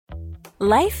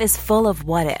Life is full of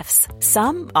what-ifs.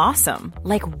 Some awesome,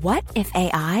 like what if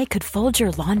AI could fold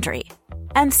your laundry?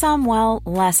 And some, well,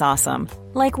 less awesome,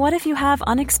 like what if you have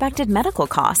unexpected medical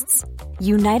costs?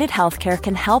 United Healthcare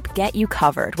can help get you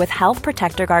covered with Health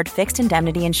Protector Guard fixed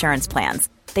indemnity insurance plans.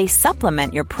 They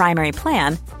supplement your primary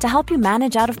plan to help you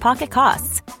manage out-of-pocket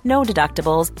costs. No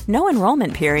deductibles, no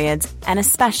enrollment periods, and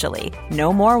especially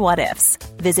no more what-ifs.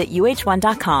 Visit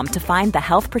uh1.com to find the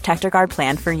Health Protector Guard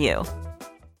plan for you.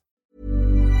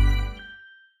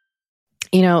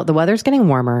 You know, the weather's getting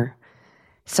warmer,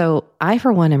 so I,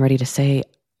 for one, am ready to say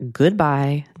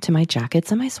goodbye to my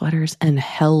jackets and my sweaters and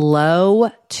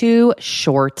hello to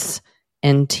shorts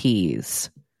and tees.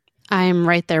 I'm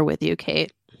right there with you,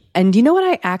 Kate. And you know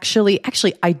what?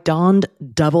 I donned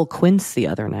double quince the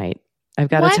other night. I've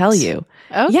got to tell you.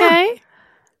 Okay. Yeah.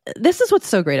 This is what's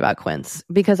so great about quince,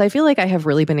 because I feel like I have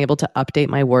really been able to update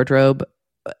my wardrobe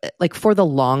like for the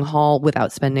long haul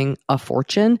without spending a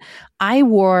fortune. I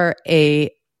wore a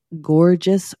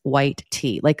gorgeous white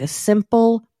tee, like a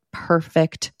simple,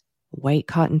 perfect white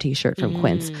cotton t-shirt from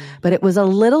Quince, but it was a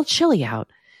little chilly out.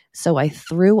 So I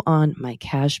threw on my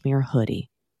cashmere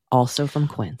hoodie, also from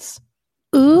Quince.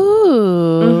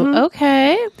 Ooh,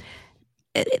 okay.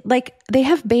 Like they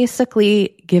have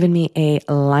basically given me a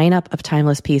lineup of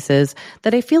timeless pieces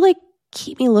that I feel like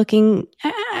keep me looking,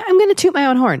 I'm going to toot my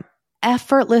own horn,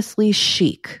 effortlessly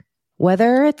chic,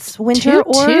 whether it's winter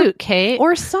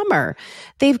or summer.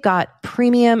 They've got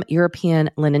premium European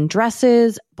linen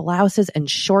dresses, blouses, and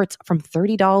shorts from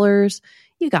 $30.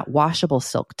 You got washable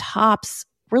silk tops,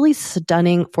 really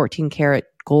stunning 14 karat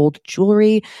gold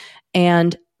jewelry,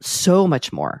 and so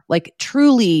much more. Like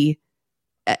truly,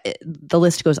 the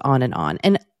list goes on and on.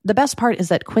 And the best part is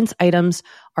that Quince items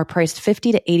are priced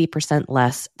 50 to 80%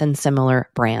 less than similar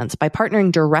brands. By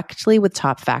partnering directly with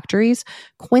top factories,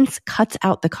 Quince cuts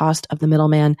out the cost of the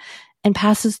middleman and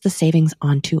passes the savings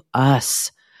on to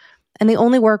us. And they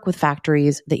only work with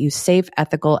factories that use safe,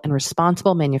 ethical, and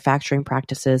responsible manufacturing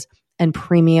practices and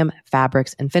premium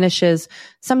fabrics and finishes,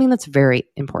 something that's very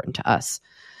important to us.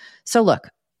 So look,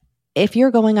 if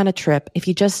you're going on a trip, if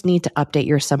you just need to update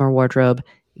your summer wardrobe,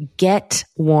 get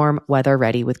warm weather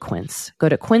ready with Quince. Go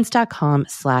to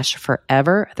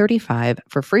quince.com/forever35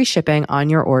 for free shipping on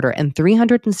your order and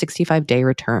 365-day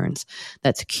returns.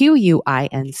 That's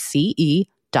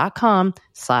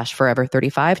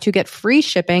QUINCE.com/forever35 to get free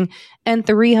shipping and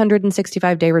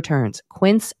 365-day returns.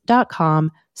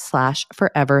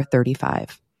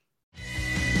 Quince.com/forever35.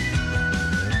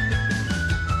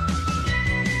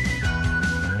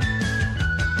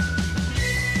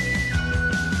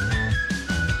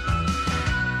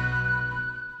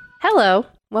 Hello.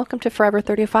 Welcome to Forever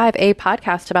 35, a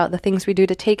podcast about the things we do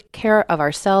to take care of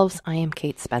ourselves. I am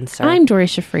Kate Spencer. I'm Dory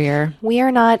Shafrir. We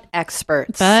are not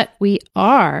experts. But we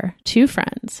are two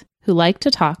friends who like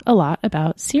to talk a lot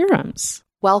about serums.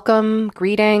 Welcome.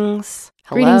 Greetings.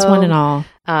 Hello. Greetings, one and all.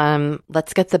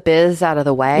 Let's get the biz out of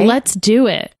the way. Let's do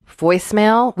it.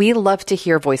 Voicemail. We love to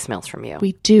hear voicemails from you.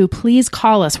 We do. Please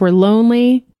call us. We're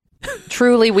lonely.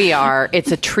 Truly, we are.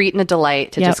 It's a treat and a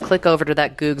delight to just click over to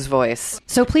that Goog's voice.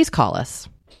 So please call us.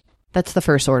 That's the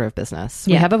first order of business.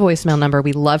 We have a voicemail number.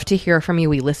 We love to hear from you.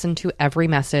 We listen to every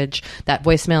message. That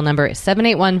voicemail number is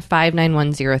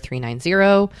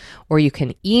 781-591-0390. Or you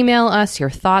can email us your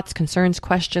thoughts, concerns,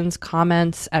 questions,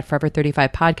 comments at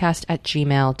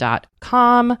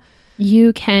forever35podcast@gmail.com.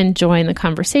 You can join the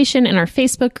conversation in our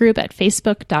Facebook group at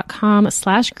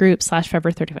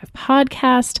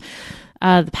facebook.com/group/forever35podcast.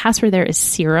 The password there is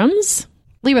serums.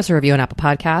 Leave us a review on Apple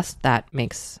Podcasts. That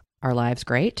makes our lives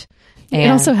great. And it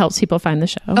also helps people find the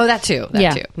show. Oh, that too.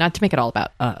 That too. Not to make it all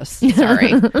about us.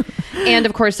 Sorry. And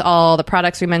of course, all the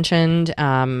products we mentioned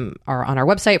are on our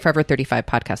website,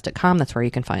 forever35podcast.com. That's where you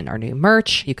can find our new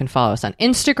merch. You can follow us on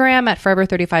Instagram at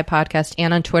forever35podcast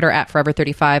and on Twitter at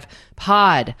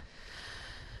forever35pod.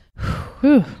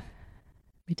 Whew.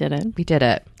 We did it. We did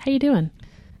it. How you doing?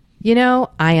 You know,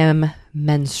 I am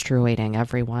menstruating,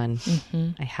 everyone.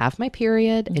 I have my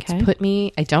period. Okay. It's put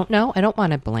me, I don't know. I don't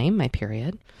want to blame my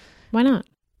period. Why not?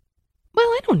 Well,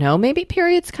 I don't know. Maybe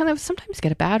periods kind of sometimes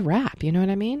get a bad rap. You know what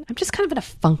I mean? I'm just kind of in a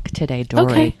funk today,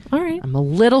 Dory. Okay. All right. I'm a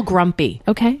little grumpy.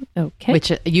 Okay.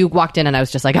 Which you walked in and I was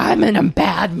just like, I'm in a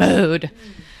bad mood.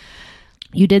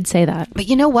 You did say that. But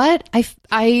you know what?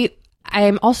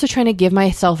 I'm also trying to give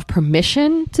myself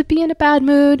permission to be in a bad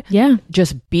mood. Yeah.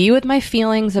 Just be with my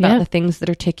feelings about the things that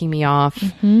are ticking me off.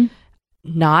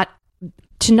 Not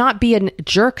be a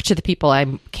jerk to the people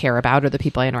I care about or the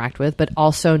people I interact with, but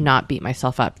also not beat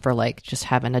myself up for like just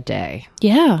having a day.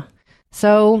 Yeah.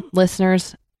 So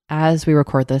listeners, as we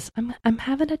record this, I'm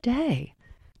having a day.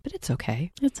 but it's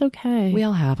okay. It's okay. We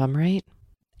all have them, right?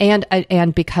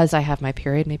 And because I have my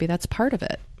period, maybe that's part of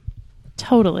it.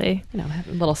 Totally. I have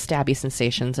little stabby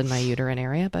sensations in my uterine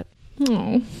area, but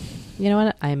Oh. you know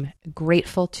what? I'm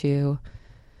grateful to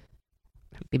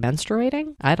be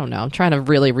menstruating. I don't know. I'm trying to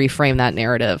really reframe that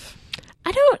narrative.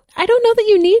 I don't know that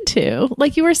you need to.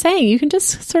 Like you were saying, you can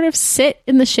just sort of sit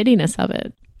in the shittiness of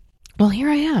it. Well, here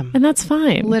I am. And that's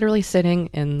fine. Literally sitting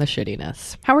in the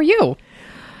shittiness. How are you?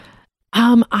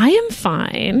 I am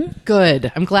fine.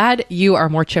 Good. I'm glad you are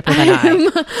more chipper than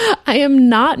I am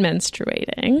not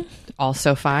menstruating.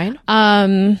 Also fine.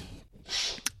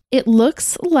 It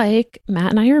looks like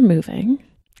Matt and I are moving.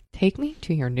 Take me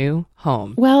to your new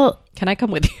home. Well, can I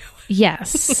come with you?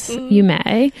 Yes, you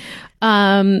may.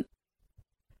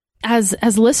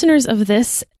 As listeners of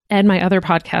this and my other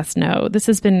podcast know, this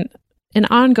has been an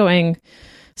ongoing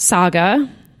saga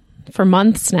for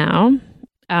months now.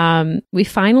 We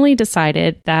finally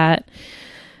decided that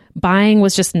buying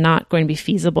was just not going to be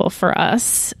feasible for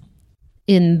us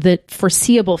in the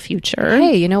foreseeable future.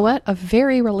 Hey, you know what? A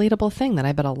very relatable thing that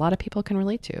I bet a lot of people can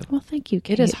relate to. Well, thank you,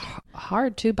 Kate. It is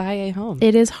hard to buy a home.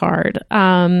 It is hard.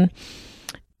 And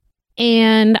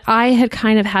I had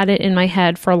kind of had it in my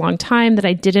head for a long time that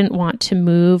I didn't want to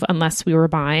move unless we were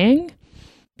buying,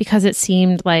 because it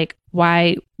seemed like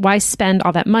why spend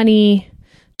all that money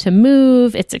to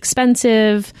move? It's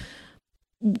expensive.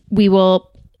 We will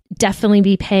definitely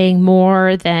be paying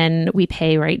more than we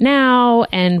pay right now,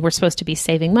 and we're supposed to be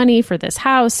saving money for this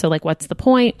house. So like, what's the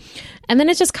point? And then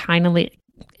it just kind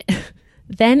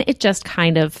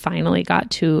of finally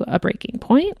got to a breaking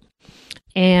point.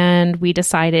 And we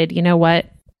decided, you know what?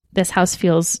 This house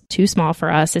feels too small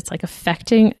for us. It's like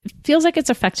feels like it's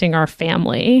affecting our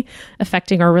family,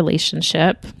 affecting our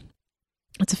relationship.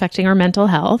 It's affecting our mental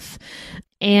health.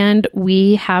 And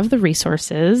we have the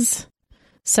resources.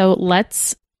 So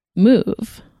let's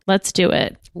move. Let's do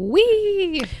it.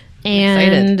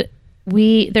 And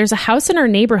there's a house in our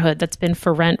neighborhood that's been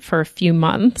for rent for a few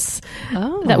months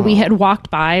that we had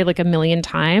walked by like a million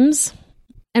times.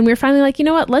 And we were finally like, you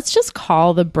know what? Let's just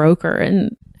call the broker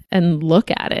and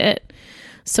look at it.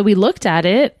 So we looked at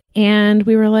it and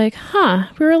we were like,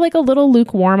 we were like a little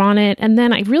lukewarm on it. And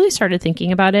then I really started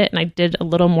thinking about it and I did a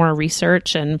little more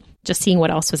research and just seeing what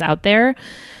else was out there.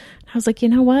 I was like, you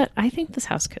know what? I think this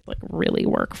house could like really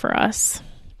work for us.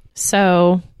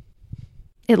 So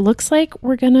it looks like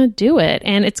we're going to do it,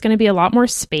 and it's going to be a lot more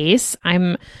space.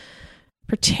 I'm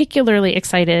particularly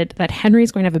excited that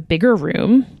Henry's going to have a bigger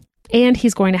room, and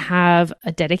he's going to have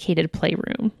a dedicated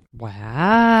playroom.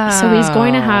 Wow. So he's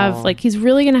going to have he's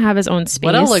really going to have his own space.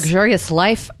 What a luxurious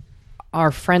life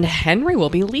our friend Henry will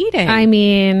be leading. I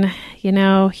mean,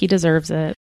 he deserves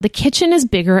it. The kitchen is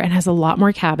bigger and has a lot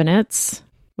more cabinets,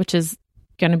 which is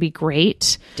going to be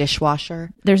great.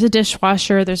 Dishwasher. There's a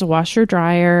dishwasher. There's a washer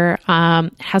dryer.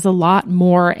 Has a lot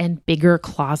more and bigger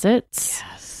closets.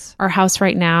 Yes. Our house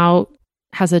right now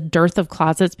has a dearth of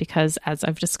closets because, as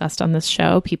I've discussed on this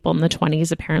show, people in the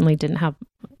 20s apparently didn't have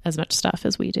as much stuff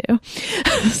as we do.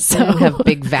 So they don't have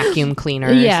big vacuum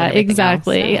cleaners. Yeah,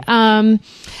 exactly. Else.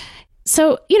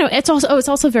 So it's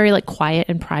also very like quiet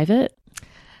and private.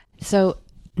 So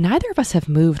neither of us have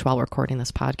moved while recording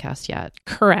this podcast yet.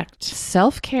 Correct.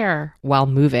 Self-care while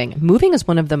moving. Moving is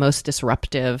one of the most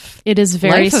disruptive. It is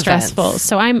very life stressful.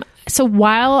 events. So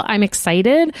while I'm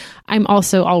excited, I'm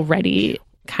also already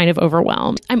kind of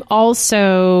overwhelmed. I'm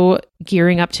also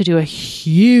gearing up to do a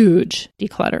huge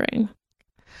decluttering.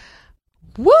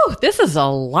 Woo! This is a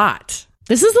lot.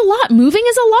 This is a lot. Moving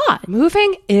is a lot.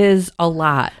 Moving is a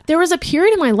lot. There was a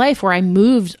period in my life where I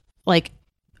moved like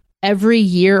every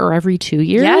year or every 2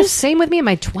 years. Yes, same with me in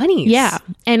my 20s. Yeah.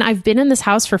 And I've been in this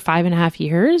house for 5.5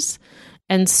 years.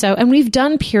 And we've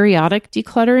done periodic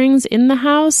declutterings in the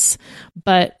house,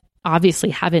 but obviously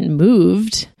haven't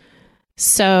moved.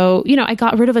 So, I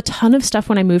got rid of a ton of stuff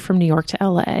when I moved from New York to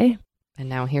LA. And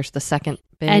now here's the second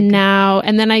big.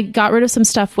 And then I got rid of some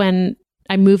stuff when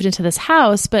I moved into this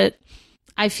house, but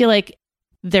I feel like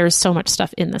there's so much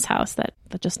stuff in this house that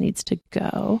just needs to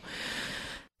go.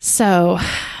 So,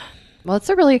 well, it's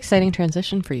a really exciting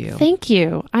transition for you. Thank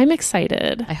you. I'm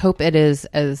excited. I hope it is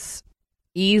as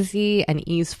easy and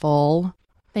easeful.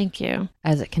 Thank you.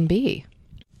 As it can be.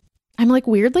 I'm like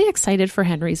weirdly excited for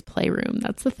Henry's playroom.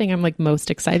 That's the thing I'm like most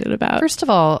excited about. First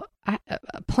of all,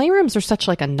 playrooms are such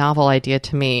like a novel idea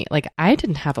to me. Like I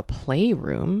didn't have a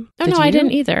playroom. Oh, no, I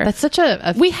didn't either. That's such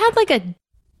we had like a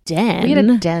den. We had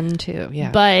a den too.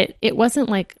 Yeah. But it wasn't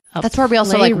like that's where we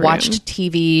also like watched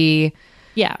TV.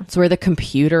 Yeah. It's where the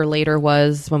computer later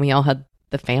was when we all had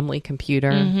the family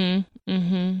computer. Mm-hmm.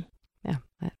 Mm-hmm. Yeah.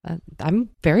 I'm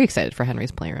very excited for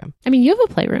Henry's playroom. I mean, you have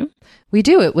a playroom. We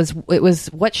do. It was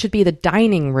what should be the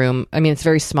dining room. I mean, it's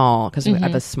very small because we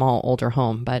have a small older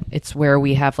home, but it's where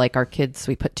we have like our kids.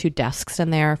 We put 2 desks in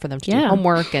there for them to do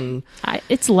homework, and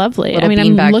it's lovely. I mean,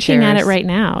 I'm looking at it right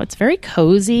now. It's very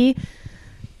cozy.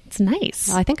 It's nice.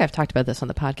 Well, I think I've talked about this on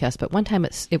the podcast, but one time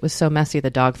it was so messy the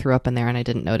dog threw up in there and I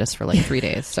didn't notice for like 3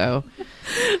 days. So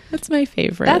that's my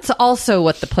favorite. That's also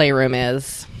what the playroom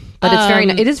is. But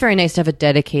it is very nice to have a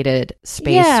dedicated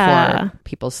space for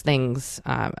people's things.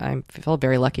 I feel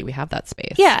very lucky we have that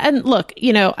space. Yeah. And look,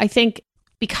 I think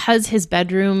because his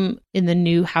bedroom in the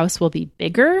new house will be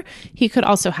bigger, he could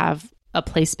also have a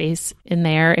play space in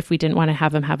there if we didn't want to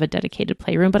have him have a dedicated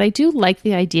playroom. But I do like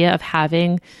the idea of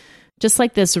having just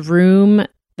like this room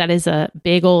that is a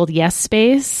big old yes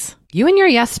space. You and your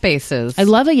yes spaces. I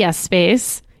love a yes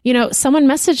space. Someone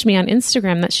messaged me on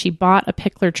Instagram that she bought a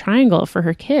Pickler triangle for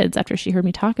her kids after she heard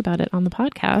me talk about it on the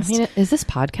podcast. I mean, is this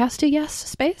podcast a yes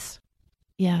space?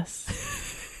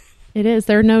 Yes, it is.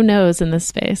 There are no no's in this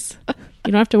space.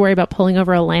 You don't have to worry about pulling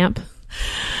over a lamp.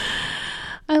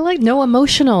 I like no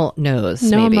emotional no's.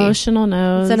 No emotional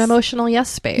no's. It's an emotional yes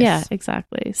space. Yeah,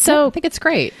 exactly. So I think it's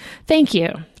great. Thank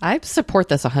you. I support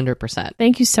this 100%.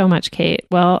 Thank you so much, Kate.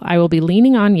 Well, I will be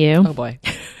leaning on you. Oh boy.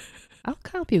 I'll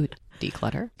help you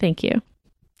declutter. Thank you.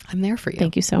 I'm there for you.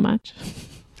 Thank you so much.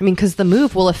 I mean, because the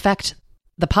move will affect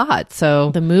the pod.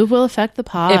 So the move will affect the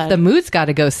pod. If the mood's got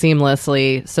to go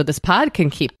seamlessly so this pod can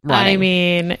keep running. I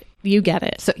mean, you get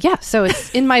it. So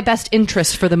it's in my best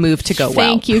interest for the move to go well.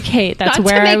 Thank you, Kate. That's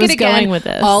where I was going with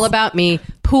this. All about me.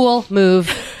 Pool, move.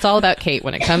 It's all about Kate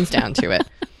when it comes down to it.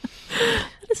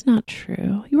 That is not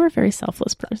true. You are a very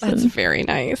selfless person. That's very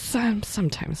nice.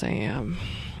 Sometimes I am.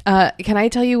 Can I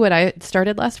tell you what I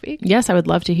started last week? Yes, I would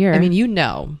love to hear. I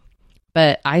mean,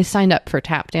 but I signed up for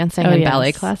tap dancing and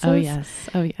ballet classes.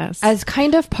 Oh, yes. As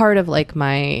kind of part of like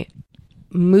my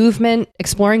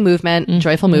exploring movement,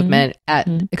 joyful movement, at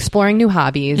exploring new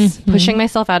hobbies, pushing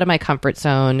myself out of my comfort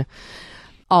zone,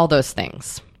 all those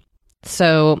things.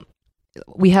 So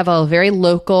we have a very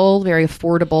local, very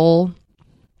affordable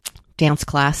dance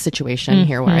class situation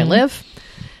here where I live.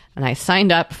 And I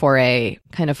signed up for a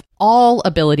kind of all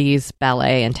abilities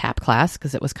ballet and tap class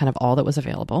because it was kind of all that was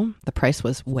available. The price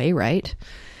was way right.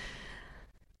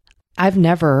 I've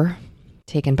never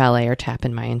taken ballet or tap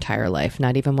in my entire life,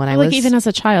 not even when I was... even as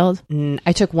a child.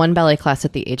 I took one ballet class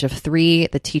at the age of 3.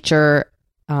 The teacher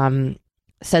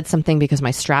said something because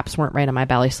my straps weren't right on my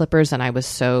ballet slippers, and I was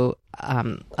so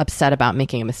upset about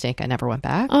making a mistake, I never went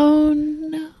back. Oh,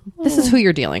 no. This is who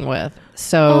you're dealing with.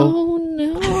 So... Oh,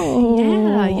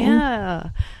 no. Yeah.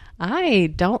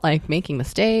 I don't like making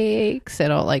mistakes. I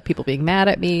don't like people being mad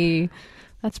at me.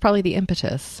 That's probably the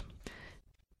impetus.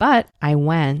 But I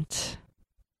went...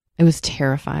 It was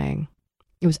terrifying.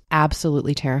 It was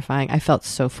absolutely terrifying. I felt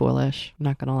so foolish. I'm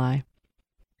not going to lie.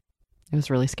 It was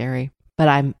really scary,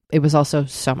 but it was also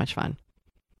so much fun.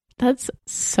 That's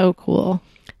so cool.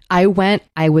 I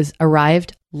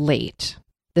arrived late.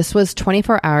 This was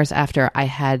 24 hours after I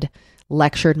had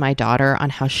lectured my daughter on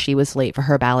how she was late for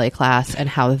her ballet class and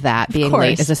how that being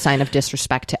late is a sign of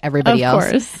disrespect to everybody else.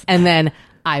 Of course. And then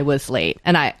I was late.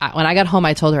 And I when I got home,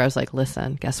 I told her, I was like,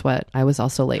 listen, guess what? I was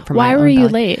also late for my own Why were you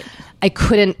ballet. late? I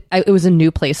couldn't, it was a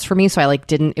new place for me. So I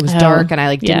it was dark and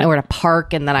I didn't know where to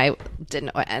park. And then I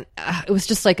didn't know, and it was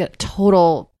just like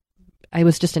I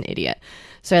was just an idiot.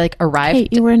 So I arrived. Hey,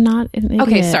 you were not an idiot.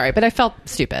 Okay, sorry, but I felt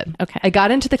stupid. Okay. I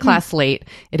got into the class late.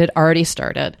 It had already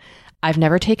started. I've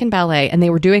never taken ballet, and they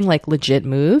were doing legit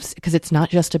moves because it's not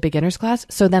just a beginner's class.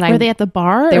 So then were they at the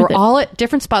bar? They were all at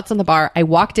different spots on the bar. I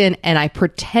walked in and I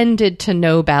pretended to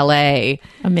know ballet.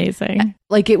 Amazing.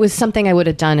 It was something I would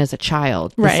have done as a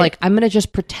child. Right. I'm going to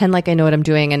just pretend like I know what I'm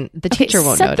doing, and the teacher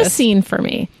won't notice. Set the scene for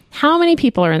me. How many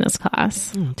people are in this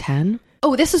class? 10.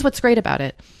 Oh, this is what's great about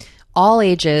it. All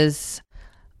ages,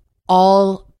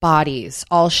 all bodies,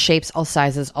 all shapes, all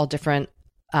sizes, all different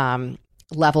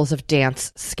levels of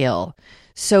dance skill.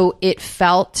 So it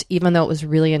felt, even though it was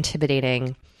really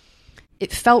intimidating,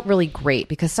 it felt really great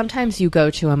because sometimes you go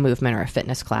to a movement or a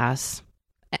fitness class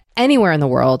anywhere in the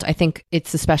world. I think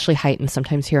it's especially heightened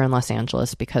sometimes here in Los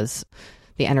Angeles because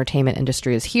the entertainment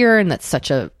industry is here and that's such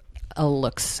a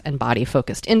looks and body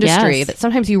focused industry that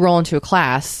sometimes you roll into a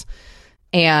class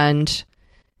and,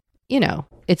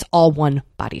 it's all one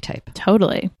body type.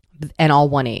 Totally. And all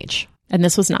one age. And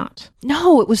this was not.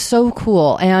 No, it was so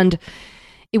cool. And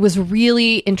it was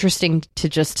really interesting to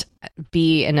just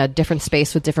be in a different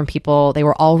space with different people. They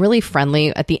were all really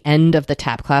friendly. At the end of the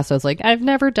tap class, I was like, I've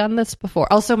never done this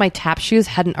before. Also, my tap shoes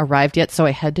hadn't arrived yet, so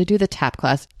I had to do the tap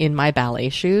class in my ballet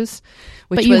shoes.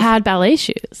 But you had ballet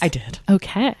shoes. I did.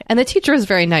 Okay. And the teacher was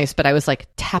very nice, but I was like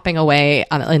tapping away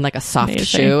in like a soft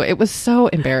shoe. It was so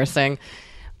embarrassing.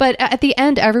 But at the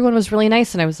end, everyone was really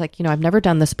nice. And I was like, I've never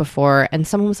done this before. And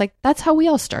someone was like, that's how we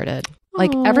all started.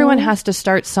 Like, everyone has to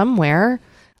start somewhere.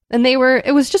 And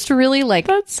it was just really like,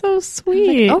 that's so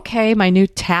sweet. Like, okay, my new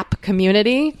tap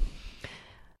community.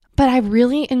 But I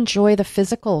really enjoy the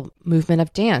physical movement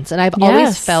of dance. And I've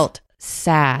always felt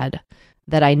sad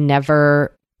that I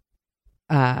never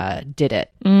did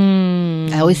it.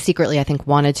 I always secretly, I think,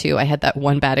 wanted to. I had that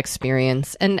one bad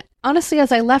experience. And honestly,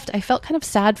 as I left, I felt kind of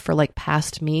sad for like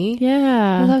past me.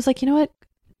 Yeah. Because I was like, you know what?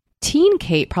 Teen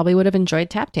Kate probably would have enjoyed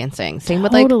tap dancing. Same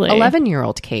with like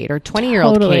 11-year-old Kate or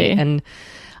 20-year-old Kate. And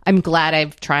I'm glad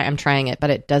I'm trying it, but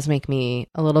it does make me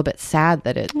a little bit sad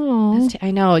that it.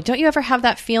 I know. Don't you ever have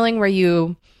that feeling where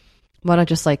you want to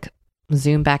just like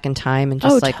zoom back in time and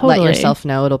just let yourself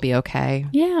know it'll be okay?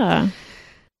 Yeah.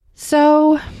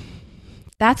 So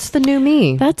that's the new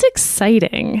me. That's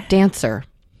exciting. Dancer.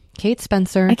 Kate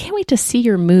Spencer. I can't wait to see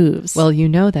your moves. Well, you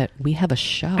know that we have a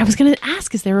show. I was going to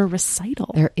ask, is there a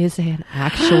recital? There is an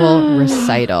actual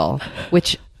recital,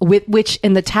 which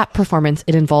in the tap performance,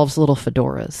 it involves little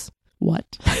fedoras. What?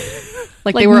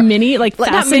 Like they were mini, like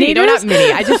fascinators? Not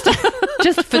mini. I just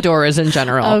fedoras in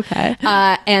general. Okay.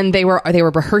 And they were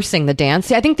rehearsing the dance.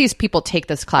 See, I think these people take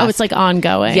this class. Oh, it's like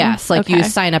ongoing. Yes, like you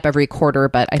sign up every quarter,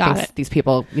 but I think these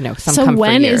people, some come for years. So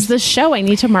when is the show? I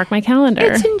need to mark my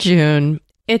calendar. It's in June.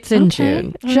 It's in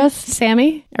June. Just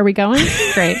Sammy, are we going?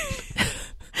 Great.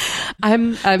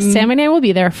 I'm Sammy and I will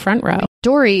be there front row.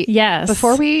 Dory. Yes.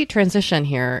 Before we transition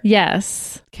here.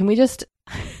 Yes. Can we just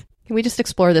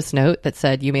explore this note that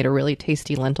said you made a really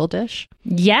tasty lentil dish?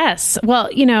 Yes. Well,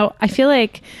 I feel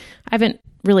like I haven't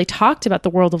really talked about the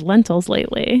world of lentils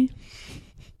lately.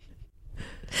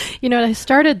 I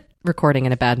started recording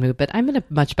in a bad mood, but I'm in a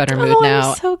much better mood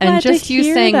now. I'm so glad and just to you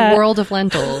hear saying that. world of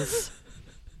lentils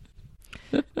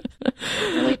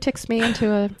really ticks me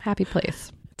into a happy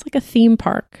place. It's like a theme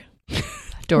park.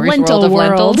 Dory's World of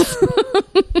Lentils.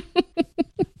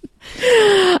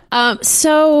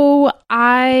 So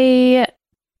I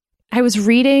was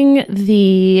reading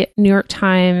the New York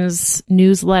Times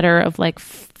newsletter of like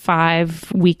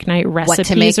 5 weeknight recipes what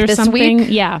to make or this something. Week?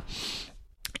 Yeah.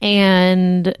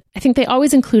 And I think they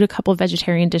always include a couple of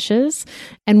vegetarian dishes.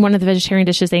 And one of the vegetarian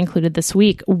dishes they included this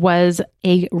week was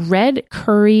a red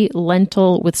curry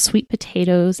lentil with sweet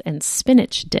potatoes and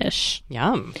spinach dish.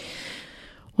 Yum.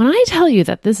 When I tell you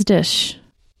that this dish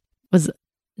was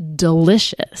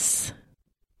delicious,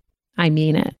 I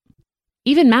mean it.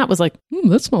 Even Matt was like,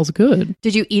 that smells good.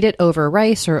 Did you eat it over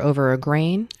rice or over a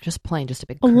grain? Just plain, just a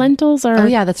big curry. Lentils are... Oh,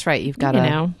 yeah, that's right. You've got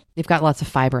you've got lots of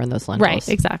fiber in those lentils. Right,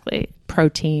 exactly.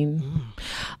 Protein.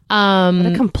 What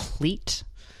a complete...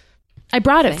 I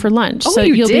brought it for lunch, Oh, so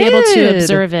you'll be able to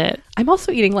observe it. I'm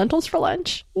also eating lentils for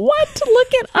lunch. What? Look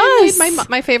at us. I made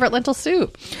my favorite lentil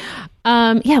soup.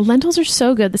 Yeah, lentils are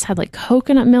so good. This had like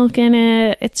coconut milk in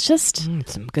it. It's just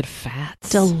some good fats.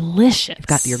 Delicious. You've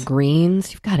got your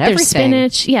greens. You've got everything.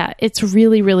 There's spinach. Yeah, it's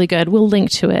really, really good. We'll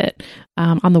link to it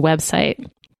on the website.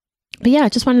 But yeah, I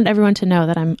just wanted everyone to know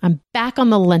that I'm back on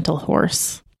the lentil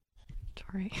horse.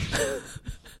 Sorry.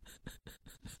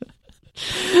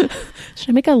 Should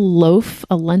I make a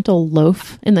lentil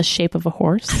loaf in the shape of a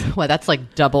horse? Well, that's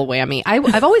like double whammy.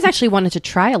 I've always actually wanted to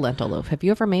try a lentil loaf. Have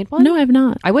you ever made one? No, I've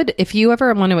not. I would, if you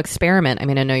ever want to experiment. I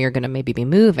mean, I know you're going to maybe be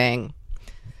moving,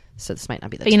 so this might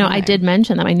not be the time. I did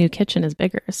mention that my new kitchen is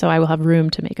bigger, so I will have room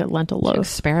to make a lentil loaf.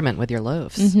 Experiment with your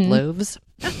loaves. Mm-hmm. Loaves.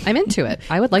 I'm into it.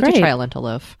 I would like to try a lentil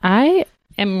loaf.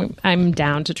 I'm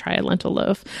down to try a lentil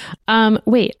loaf.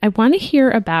 Wait, I want to hear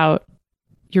about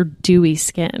your dewy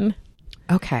skin.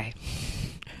 Okay.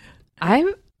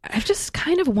 I've just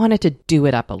kind of wanted to do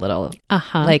it up a little.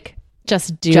 Uh-huh. Like,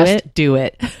 just do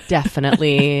it.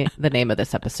 Definitely the name of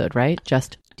this episode, right?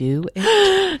 Just do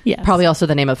it. Yes. Probably also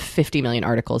the name of 50 million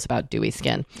articles about dewy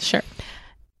skin. Sure.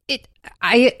 It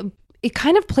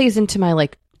kind of plays into my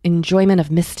like enjoyment of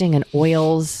misting and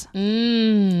oils.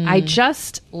 I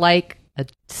just like a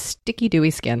sticky,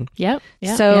 dewy skin. Yep.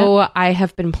 So I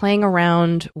have been playing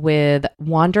around with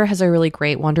Wander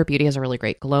Beauty has a really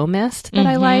great glow mist that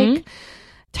I like.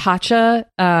 Tatcha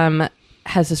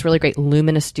has this really great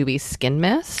luminous dewy skin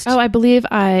mist. Oh, I believe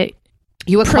I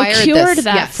You acquired procured this,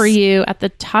 that yes. for you at the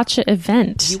Tatcha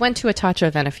event. You went to a Tatcha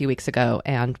event a few weeks ago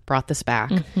and brought this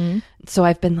back. So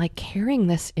I've been like carrying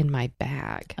this in my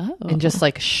bag and just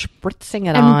like spritzing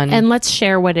it on. And let's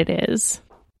share what it is.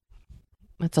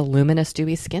 It's a luminous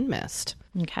dewy skin mist.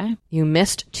 Okay. You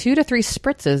mist 2 to 3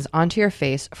 spritzes onto your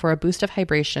face for a boost of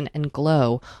hydration and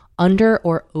glow under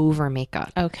or over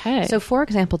makeup. Okay. So for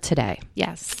example, today,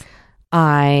 yes,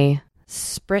 I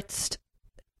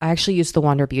actually used the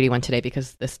Wander Beauty one today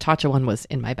because this Tatcha one was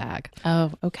in my bag.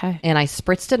 Oh, okay. And I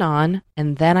spritzed it on,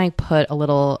 and then I put a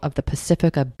little of the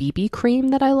Pacifica BB cream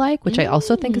that I like, which I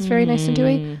also think is very nice and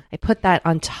dewy. I put that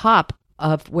on top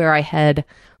of where I had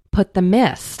put the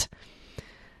mist.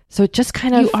 So it just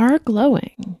kind of... You are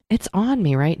glowing. It's on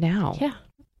me right now. Yeah,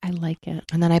 I like it.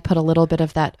 And then I put a little bit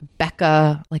of that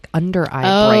Becca like under eye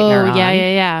brightener on.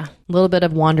 Yeah. A little bit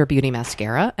of Wander Beauty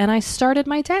mascara, and I started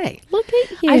my day. Look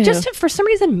at you. I just, for some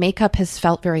reason, makeup has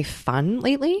felt very fun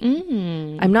lately.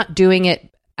 I'm not doing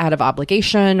it out of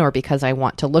obligation or because I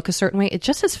want to look a certain way. It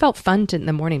just has felt fun to in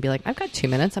the morning be like, I've got 2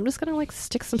 minutes. I'm just going to like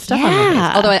stick some stuff on my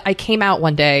face. Although I came out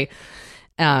one day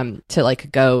to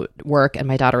like go work, and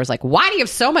my daughter was like, why do you have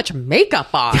so much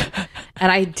makeup on?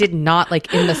 And I did not,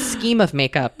 like, in the scheme of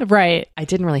makeup, right. I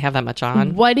didn't really have that much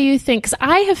on. What do you think? 'Cause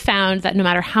I have found that no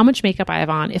matter how much makeup I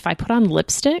have on, if I put on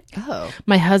lipstick,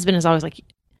 my husband is always like,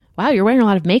 wow, you're wearing a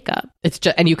lot of makeup. It's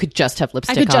just, and you could just have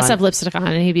lipstick on. I could just have lipstick on,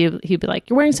 and he'd be like,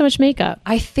 you're wearing so much makeup.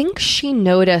 I think she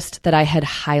noticed that I had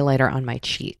highlighter on my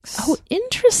cheeks. Oh,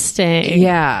 interesting.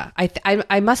 Yeah.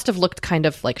 I must have looked kind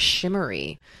of like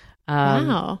shimmery.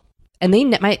 Wow. And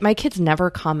my kids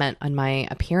never comment on my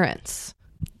appearance.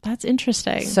 That's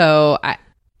interesting. So I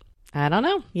don't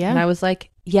know. Yeah. And I was like,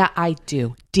 yeah, I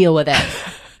do. Deal with it.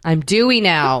 I'm dewy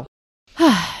now.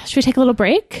 Should we take a little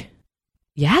break?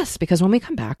 Yes, because when we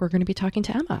come back, we're going to be talking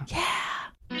to Emma.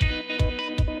 Yeah.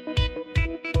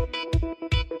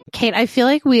 Kate, I feel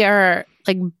like we are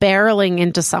like barreling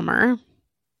into summer.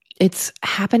 It's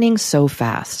happening so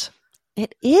fast.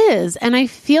 It is. And I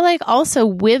feel like also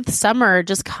with summer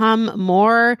just come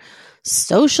more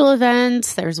social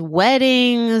events. There's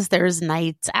weddings, there's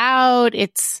nights out,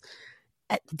 it's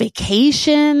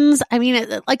vacations. I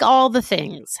mean, like all the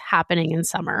things happening in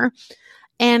summer.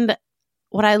 And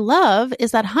what I love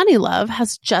is that Honeylove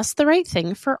has just the right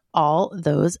thing for all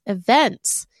those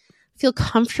events. Feel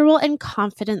comfortable and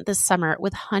confident this summer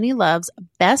with Honeylove's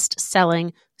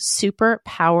best-selling Super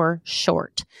Power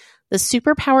Short. The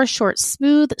Super Power Short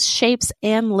smooths, shapes,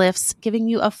 and lifts, giving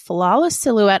you a flawless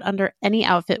silhouette under any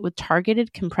outfit with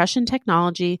targeted compression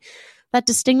technology that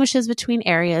distinguishes between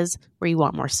areas where you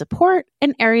want more support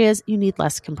and areas you need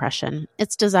less compression.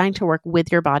 It's designed to work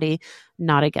with your body,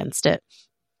 not against it.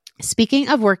 Speaking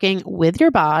of working with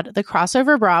your bod, the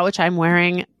crossover bra, which I'm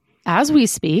wearing as we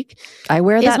speak. I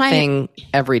wear that thing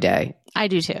every day. I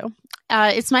do too.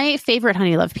 It's my favorite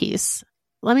Honeylove piece.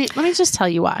 Let me just tell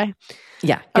you why.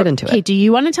 Yeah, get into it. Okay, do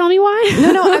you want to tell me why?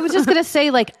 No, I was just going to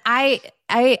say, like, I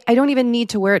don't even need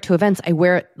to wear it to events. I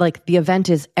wear it, like, the event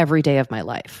is every day of my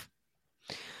life.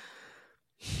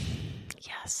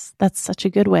 Yes, that's such a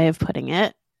good way of putting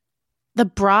it. The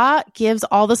bra gives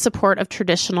all the support of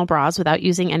traditional bras without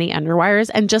using any underwires.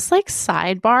 And just like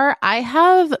sidebar, I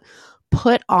have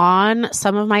put on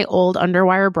some of my old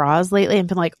underwire bras lately and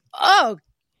been like, oh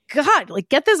God, like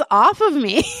get this off of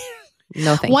me.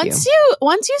 No, thank you.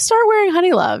 Once you start wearing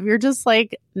Honeylove, you're just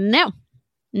like, no,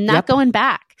 not going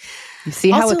back. You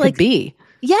see how also, it could be.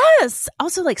 Yes.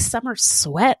 Also, like summer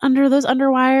sweat under those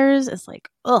underwires is like,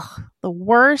 ugh, the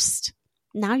worst.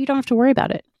 Now you don't have to worry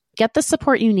about it. Get the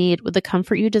support you need with the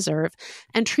comfort you deserve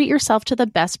and treat yourself to the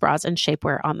best bras and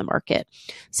shapewear on the market.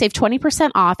 Save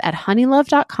 20% off at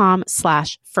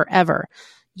honeylove.com/forever.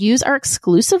 Use our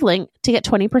exclusive link to get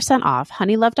 20% off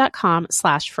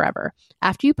honeylove.com/forever.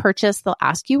 After you purchase, they'll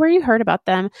ask you where you heard about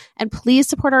them, and please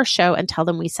support our show and tell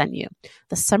them we sent you.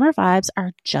 The summer vibes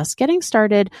are just getting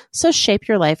started, so shape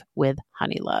your life with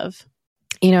Honeylove.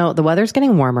 You know, the weather's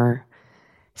getting warmer,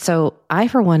 so I,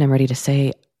 for one, am ready to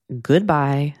say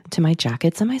goodbye to my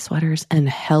jackets and my sweaters and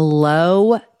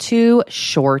hello to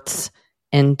shorts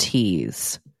and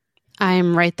tees.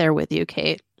 I'm right there with you,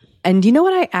 Kate. And you know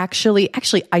what? I actually,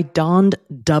 I donned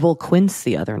double quince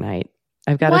the other night.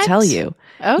 I've got to tell you.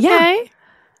 Okay. Yeah.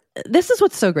 This is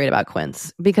what's so great about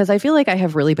quince, because I feel like I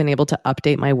have really been able to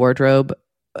update my wardrobe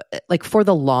like for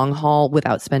the long haul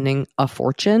without spending a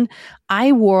fortune.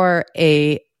 I wore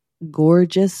a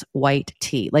gorgeous white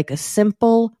tee, like a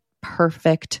simple,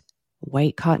 perfect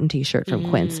white cotton t-shirt from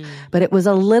Quince, but it was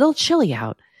a little chilly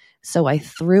out. So I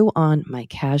threw on my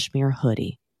cashmere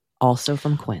hoodie, also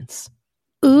from Quince.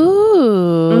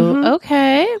 Ooh,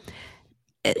 okay.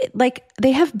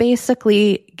 they have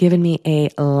basically given me a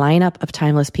lineup of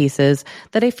timeless pieces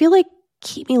that I feel like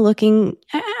keep me looking,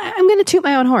 I'm going to toot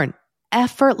my own horn,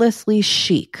 effortlessly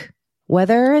chic.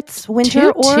 Whether it's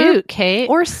winter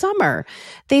or summer.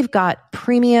 They've got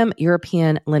premium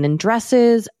European linen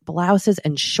dresses, blouses,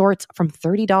 and shorts from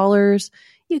 $30.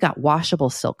 You got washable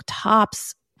silk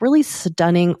tops, really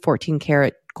stunning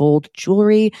 14-karat gold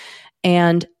jewelry,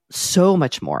 and so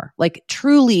much more. Like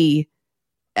truly,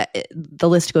 the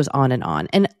list goes on.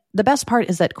 And the best part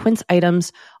is that Quince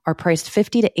items are priced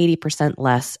 50 to 80%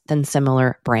 less than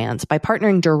similar brands. By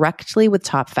partnering directly with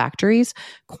top factories,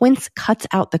 Quince cuts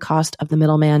out the cost of the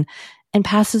middleman and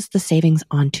passes the savings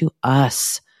on to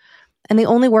us. And they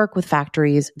only work with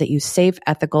factories that use safe,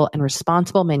 ethical, and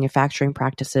responsible manufacturing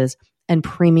practices and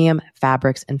premium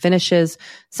fabrics and finishes,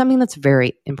 something that's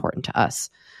very important to us.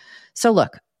 So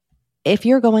look, if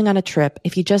you're going on a trip,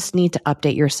 if you just need to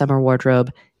update your summer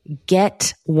wardrobe,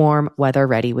 get warm weather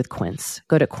ready with Quince.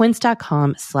 Go to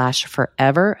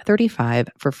quince.com/forever35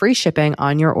 for free shipping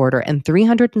on your order and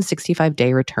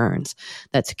 365-day returns.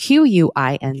 That's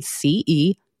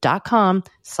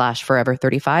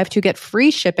QUINCE.com/forever35 to get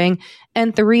free shipping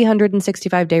and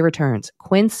 365-day returns.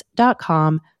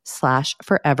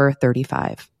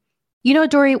 Quince.com/forever35. You know,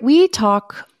 Doree, we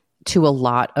talk to a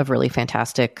lot of really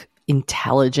fantastic,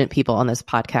 intelligent people on this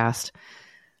podcast.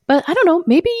 But I don't know,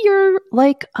 maybe you're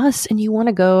like us and you want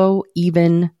to go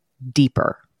even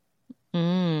deeper.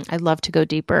 I'd love to go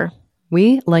deeper.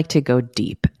 We like to go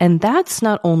deep. And that's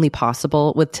not only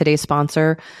possible with today's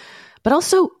sponsor, but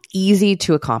also easy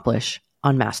to accomplish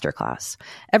on Masterclass.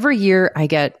 Every year I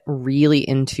get really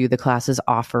into the classes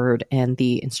offered and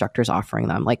the instructors offering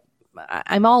them. Like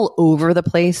I'm all over the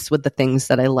place with the things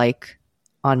that I like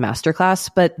on Masterclass.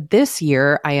 But this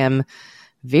year I am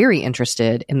very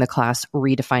interested in the class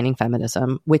Redefining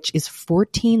Feminism, which is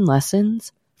 14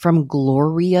 lessons from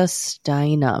Gloria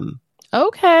Steinem.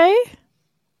 Okay.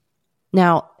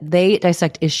 Now, they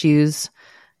dissect issues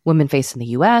women face in the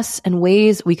U.S. and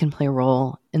ways we can play a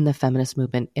role in the feminist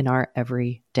movement in our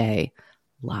everyday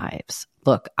lives.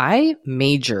 Look, I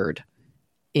majored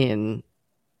in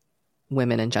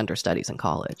women and gender studies in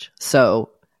college, so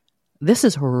this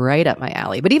is right up my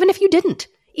alley. But even if you didn't,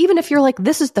 even if you're like,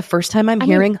 this is the first time I'm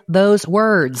hearing those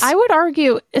words. I would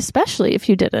argue, especially if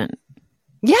you didn't.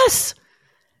 Yes.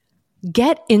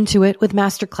 Get into it with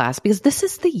Masterclass because this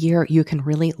is the year you can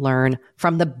really learn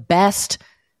from the best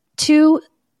to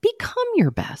become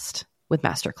your best with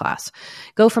Masterclass.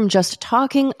 Go from just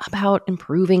talking about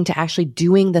improving to actually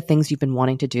doing the things you've been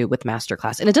wanting to do with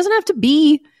Masterclass. And it doesn't have to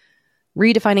be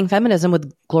Redefining Feminism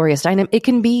with Gloria Steinem. It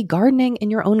can be gardening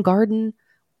in your own garden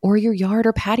or your yard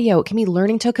or patio. It can be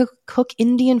learning to cook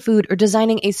Indian food or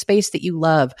designing a space that you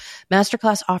love.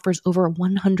 Masterclass offers over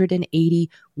 180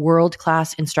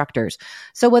 world-class instructors.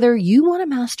 So whether you want to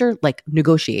master like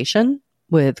negotiation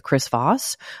with Chris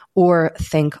Voss or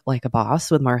think like a boss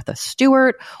with Martha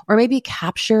Stewart, or maybe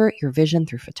capture your vision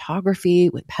through photography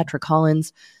with Petra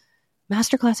Collins,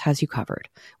 Masterclass has you covered.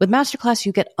 With Masterclass,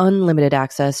 you get unlimited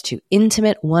access to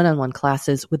intimate one-on-one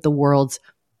classes with the world's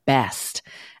best.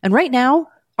 And right now,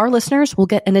 our listeners will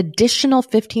get an additional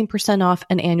 15% off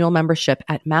an annual membership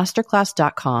at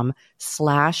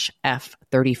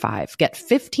masterclass.com/F35. Get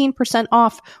 15%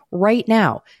 off right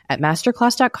now at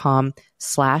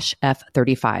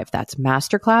masterclass.com/F35. That's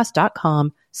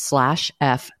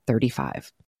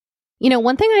masterclass.com/F35. You know,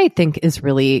 one thing I think is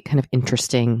really kind of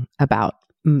interesting about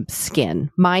skin,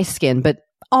 my skin, but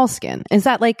all skin, is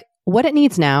that like what it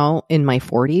needs now in my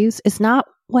 40s is not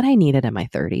what I needed in my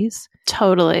 30s.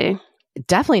 Totally.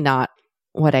 Definitely not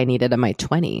what I needed in my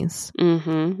 20s.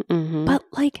 But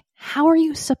like, how are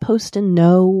you supposed to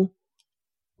know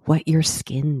what your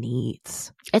skin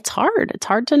needs? It's hard. It's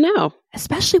hard to know.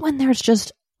 Especially when there's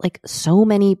just like so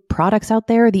many products out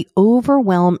there. The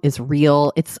overwhelm is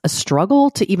real. It's a struggle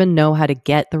to even know how to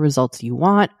get the results you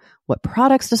want, what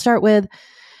products to start with.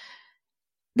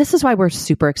 This is why we're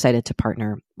super excited to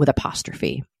partner with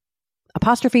Apostrophe.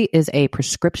 Apostrophe is a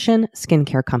prescription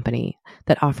skincare company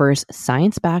that offers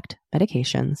science-backed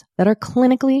medications that are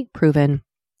clinically proven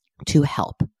to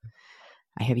help.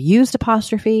 I have used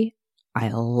Apostrophe. I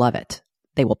love it.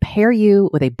 They will pair you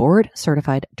with a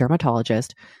board-certified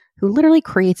dermatologist who literally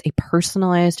creates a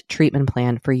personalized treatment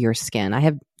plan for your skin. I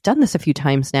have done this a few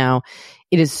times now.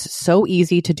 It is so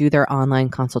easy to do their online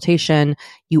consultation.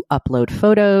 You upload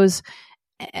photos.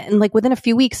 And like within a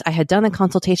few weeks, I had done the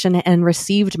consultation and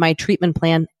received my treatment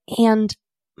plan and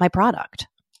my product.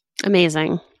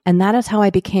 Amazing. And that is how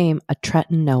I became a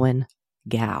tretinoin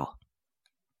gal.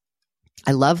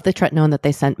 I love the tretinoin that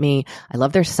they sent me. I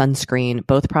love their sunscreen.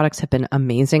 Both products have been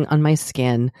amazing on my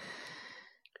skin.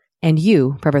 And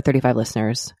you, Forever 35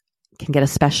 listeners, can get a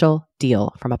special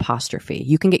deal from Apostrophe.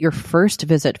 You can get your first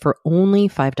visit for only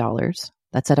 $5.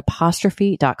 That's at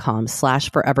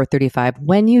apostrophe.com/forever35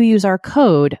 when you use our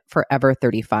code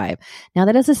forever35. Now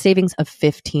that is a savings of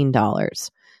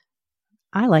 $15.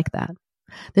 I like that.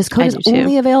 This code is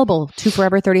only available to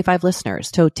Forever 35 listeners.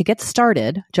 So to get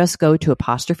started, just go to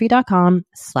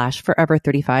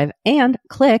apostrophe.com/forever35 and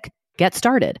click Get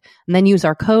Started. And then use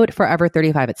our code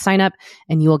Forever35 at sign up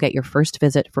and you will get your first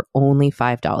visit for only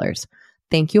 $5.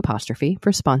 Thank you, Apostrophe,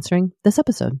 for sponsoring this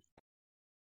episode.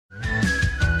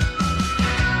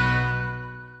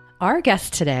 Our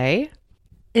guest today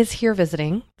is here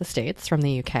visiting the States from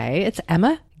the UK. It's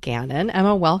Emma Gannon.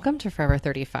 Emma, welcome to Forever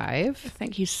 35.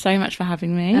 Thank you so much for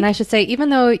having me. And I should say, even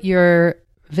though you're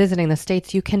visiting the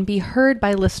States, you can be heard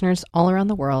by listeners all around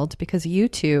the world because you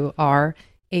too are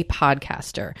a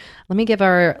podcaster. Let me give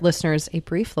our listeners a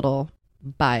brief little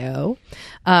bio.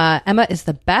 Emma is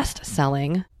the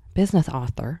best-selling business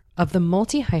author of the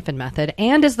multi-hyphen method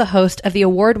and is the host of the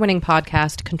award-winning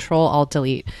podcast Control Alt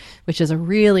Delete, which is a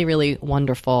really, really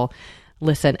wonderful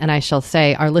listen. And I shall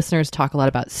say, our listeners talk a lot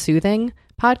about soothing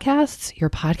podcasts. Your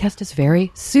podcast is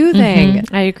very soothing.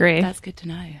 Mm-hmm. I agree. That's good to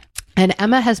know. And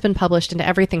Emma has been published into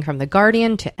everything from The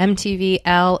Guardian to MTV,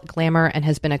 Elle, Glamour, and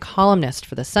has been a columnist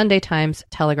for the Sunday Times,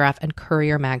 Telegraph, and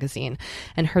Courier magazine.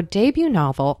 And her debut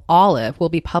novel, Olive, will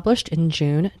be published in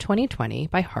June 2020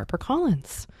 by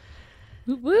HarperCollins.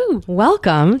 Woo!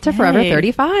 Welcome to Forever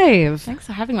 35. Thanks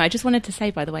for having me. I just wanted to say,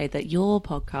 by the way, that your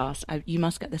podcast, you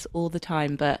must get this all the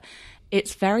time, but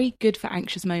it's very good for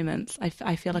anxious moments.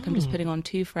 I feel like I'm just putting on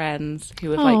two friends who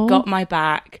have like got my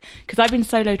back because I've been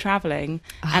solo traveling,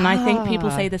 and I think people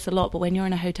say this a lot, but when you're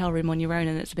in a hotel room on your own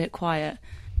and it's a bit quiet,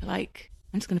 you're like,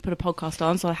 I'm just going to put a podcast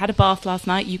on. So I had a bath last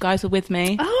night. You guys were with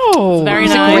me. Oh, very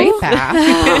nice. Great bath.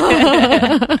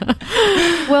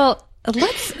 Well,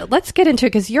 let's get into it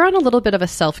because you're on a little bit of a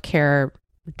self-care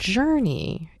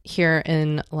journey here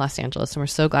in Los Angeles, and we're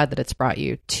so glad that it's brought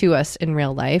you to us in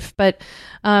real life. But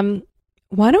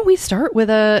why don't we start with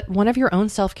one of your own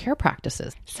self-care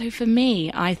practices? So for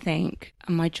me, I think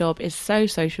my job is so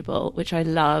sociable, which I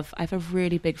love. I have a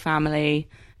really big family,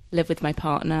 live with my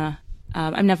partner.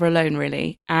 I'm never alone,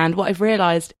 really. And what I've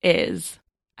realized is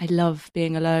I love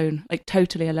being alone, like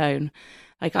totally alone.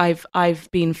 Like I've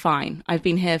been fine. I've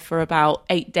been here for about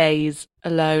 8 days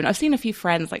alone. I've seen a few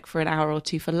friends like for an hour or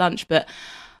two for lunch, but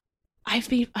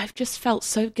I've just felt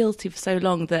so guilty for so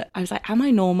long that I was like, am I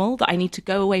normal that I need to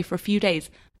go away for a few days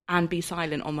and be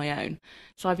silent on my own?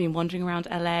 So I've been wandering around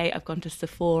LA. I've gone to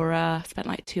Sephora, spent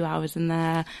like 2 hours in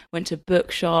there, went to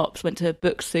bookshops, went to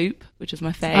Book Soup, which is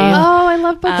my fave. Oh, I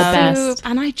love Book Soup.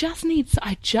 And I just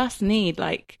need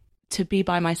like to be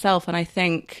by myself. And I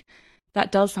think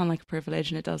that does sound like a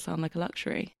privilege and it does sound like a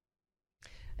luxury.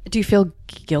 Do you feel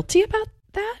guilty about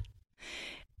that?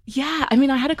 Yeah. I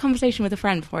mean, I had a conversation with a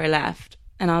friend before I left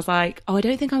and I was like, I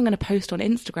don't think I'm going to post on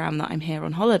Instagram that I'm here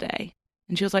on holiday.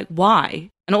 And she was like, why?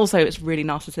 And also it's really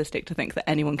narcissistic to think that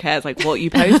anyone cares like what you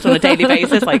post on a daily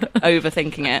basis, like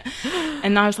overthinking it.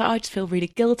 And I was like, I just feel really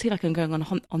guilty. Like I'm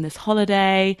going on this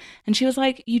holiday. And she was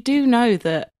like, you do know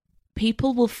that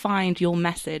people will find your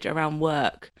message around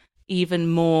work even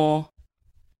more,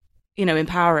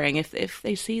 empowering if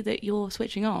they see that you're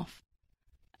switching off.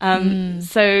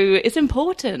 So it's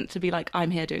important to be like,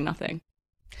 I'm here doing nothing.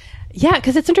 Yeah,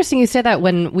 because it's interesting you say that.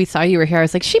 When we saw you were here, I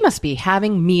was like, she must be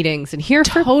having meetings and here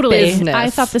for business. I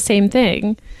thought the same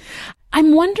thing.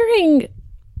 I'm wondering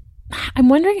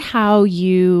how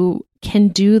you can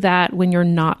do that when you're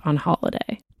not on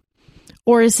holiday.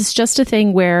 Or is this just a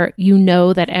thing where you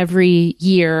know that every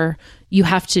year you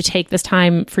have to take this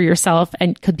time for yourself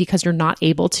and because you're not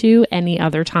able to any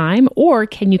other time? Or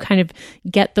can you kind of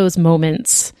get those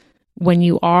moments when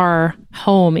you are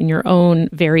home in your own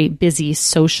very busy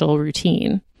social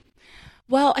routine?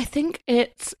 Well, I think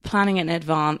it's planning in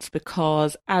advance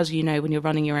because, as you know, when you're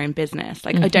running your own business,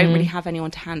 like I don't really have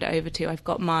anyone to hand it over to. I've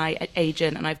got my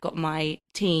agent and I've got my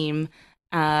team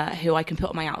who I can put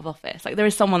on my out of office. Like there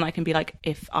is someone I can be like,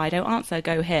 if I don't answer,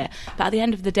 go here. But at the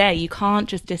end of the day, you can't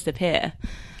just disappear.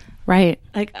 Right.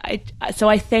 Like so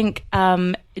I think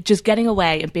just getting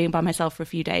away and being by myself for a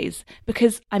few days,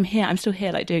 because I'm still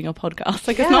here, like doing your podcast.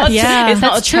 Like it's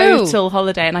not a total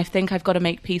holiday. And I think I've got to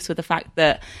make peace with the fact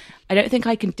that I don't think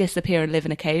I can disappear and live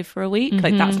in a cave for a week.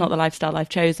 Like that's not the lifestyle I've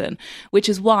chosen, which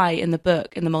is why in the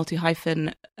book, in the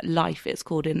multi-hyphen life, it's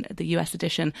called in the US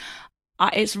edition,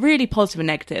 it's really positive and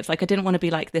negatives. Like, I didn't want to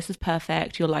be like, this is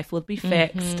perfect, your life will be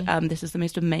fixed, this is the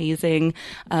most amazing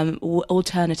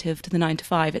alternative to the 9 to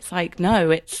 5. It's like,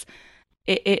 no,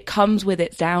 it comes with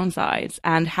its downsides.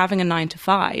 And having a 9 to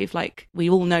 5, like, we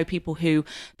all know people who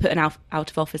put an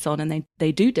out of office on and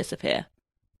they do disappear.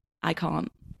 I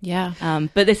can't. Yeah.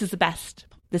 But this is the best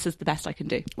I can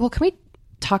do. Well, can we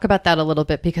talk about that a little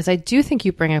bit? Because I do think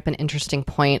you bring up an interesting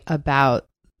point about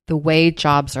the way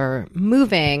jobs are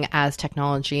moving as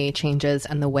technology changes,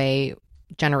 and the way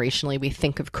generationally we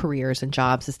think of careers and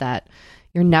jobs is that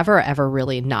you're never ever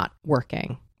really not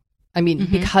working. I mean,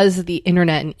 because the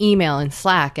internet and email and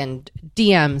Slack and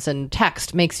DMs and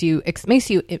text makes you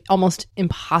almost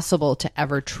impossible to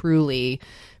ever truly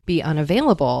be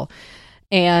unavailable.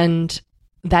 And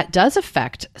that does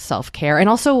affect self-care. And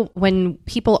also, when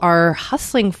people are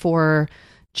hustling for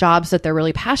jobs that they're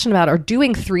really passionate about, or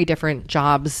doing 3 different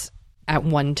jobs at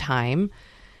one time,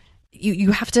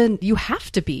 you have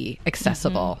to be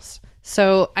accessible.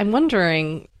 So I'm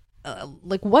wondering,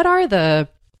 like, what are the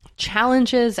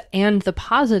challenges and the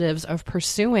positives of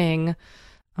pursuing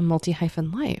a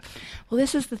multi-hyphen life? Well,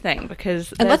 this is the thing,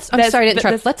 because I'm sorry to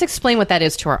interrupt. Let's explain what that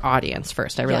is to our audience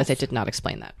first. I realize I did not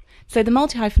explain that. So the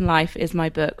Multi-Hyphen Life is my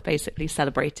book, basically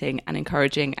celebrating and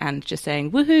encouraging and just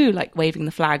saying woohoo, like waving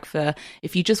the flag for,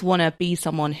 if you just want to be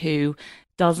someone who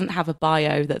doesn't have a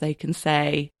bio that they can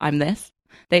say, I'm this.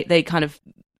 They kind of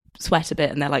sweat a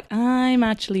bit and they're like, I'm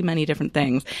actually many different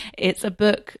things. It's a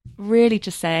book really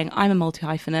just saying, I'm a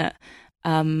multi-hyphenate.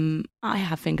 I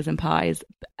have fingers and pies,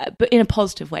 but in a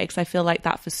positive way, because I feel like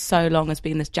that for so long has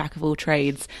been this jack of all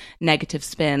trades negative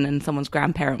spin, and someone's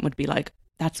grandparent would be like,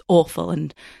 that's awful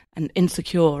and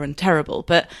insecure and terrible.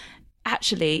 But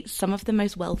actually, some of the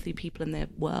most wealthy people in the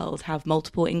world have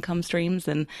multiple income streams.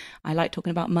 And I like talking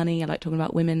about money. I like talking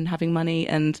about women having money,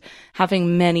 and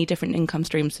having many different income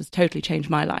streams has totally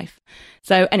changed my life.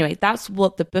 So anyway, that's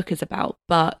what the book is about.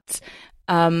 But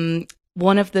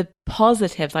one of the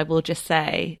positives I will just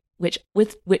say, which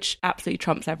absolutely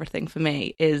trumps everything for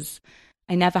me, is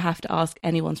I never have to ask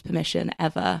anyone's permission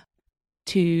ever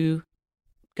to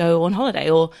go on holiday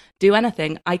or do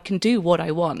anything. I can do what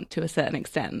I want to a certain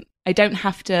extent. I don't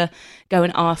have to go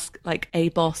and ask like a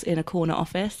boss in a corner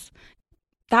office.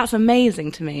 That's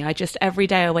amazing to me. Every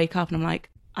day I wake up and I'm like,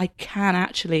 I can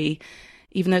actually,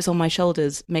 even though it's on my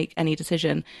shoulders, make any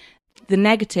decision. The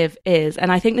negative is, and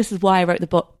I think this is why I wrote the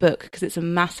book, because it's a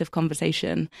massive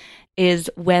conversation, is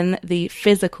when the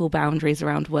physical boundaries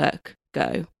around work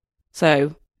go.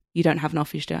 So you don't have an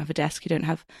office, you don't have a desk, you don't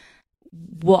have,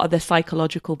 what are the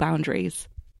psychological boundaries?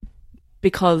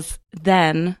 Because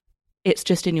then it's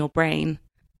just in your brain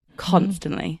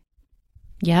constantly.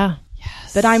 Yeah.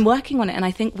 Yes. But I'm working on it, and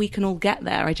I think we can all get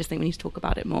there. I just think we need to talk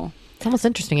about it more. It's almost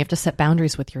interesting. You have to set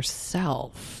boundaries with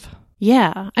yourself.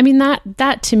 Yeah. I mean,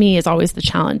 that to me is always the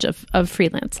challenge of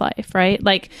freelance life, right?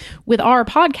 Like with our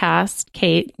podcast,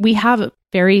 Kate, we have a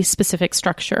very specific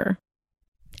structure,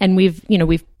 and we've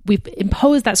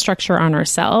imposed that structure on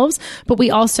ourselves, but we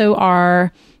also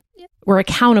we're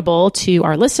accountable to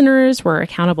our listeners. We're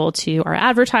accountable to our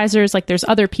advertisers. Like there's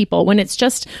other people. When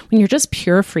you're just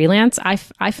pure freelance,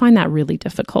 I find that really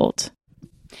difficult.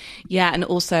 Yeah. And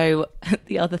also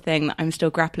the other thing that I'm still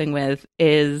grappling with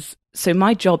is, so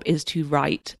my job is to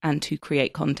write and to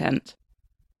create content.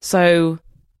 So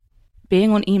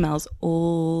being on emails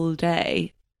all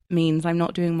day means I'm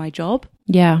not doing my job.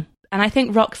 Yeah. And I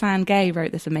think Roxane Gay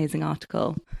wrote this amazing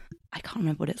article. I can't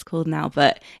remember what it's called now,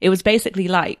 but it was basically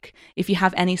like, if you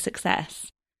have any success,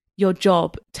 your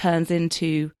job turns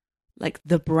into like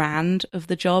the brand of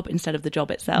the job instead of the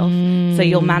job itself. So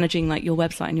you're managing like your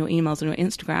website and your emails and your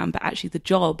Instagram, but actually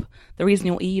the reason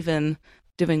you're even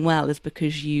doing well is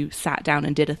because you sat down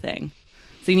and did a thing.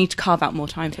 So you need to carve out more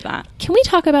time for that. Can we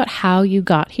talk about how you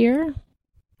got here?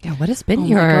 Yeah, what has been my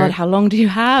God, how long do you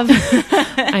have?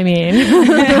 I mean,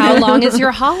 how long is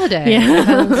your holiday?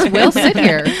 Yeah. We'll sit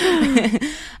here.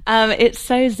 It's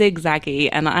so zigzaggy,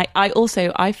 and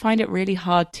I find it really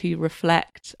hard to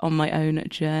reflect on my own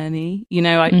journey. You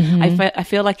know, I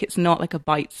feel like it's not like a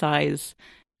bite-size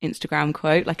Instagram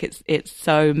quote. Like it's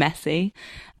so messy.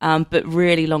 But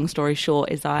really, long story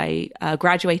short, is I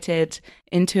graduated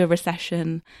into a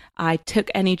recession. I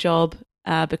took any job.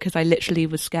 Because I literally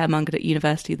was scaremongered at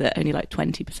university that only like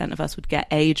 20% of us would get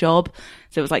a job.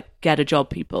 So it was like, get a job,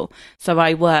 people. So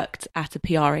I worked at a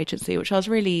PR agency, which I was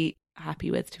really happy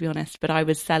with, to be honest. But I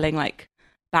was selling like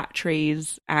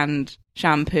batteries and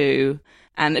shampoo.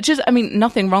 And it just, I mean,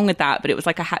 nothing wrong with that. But it was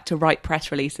like I had to write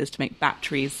press releases to make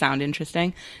batteries sound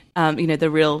interesting. The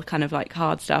real kind of like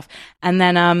hard stuff. And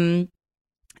then, and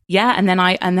then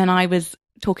I was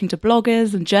talking to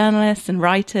bloggers and journalists and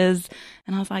writers.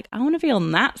 And I was like, I want to be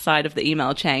on that side of the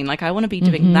email chain. Like, I want to be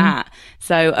doing that.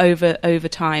 So over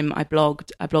time, I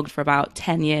blogged for about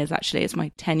 10 years, actually. It's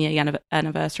my 10-year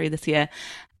anniversary this year.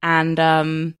 And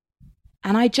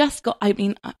I just got,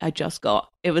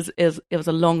 it was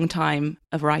a long time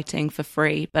of writing for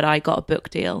free, but I got a book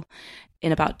deal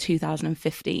in about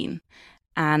 2015.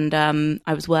 And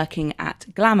I was working at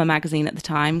Glamour magazine at the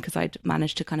time, because I'd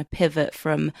managed to kind of pivot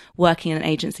from working in an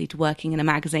agency to working in a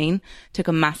magazine, took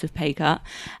a massive pay cut.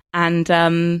 And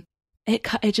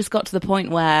it just got to the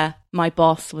point where my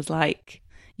boss was like,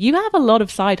 you have a lot of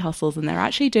side hustles and they're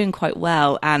actually doing quite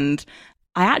well. And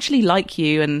I actually like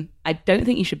you and I don't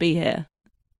think you should be here.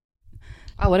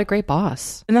 Oh, what a great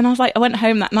boss. And then I went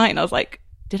home that night and I was like,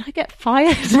 did I get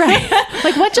fired? Right.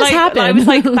 Like, what just happened? I was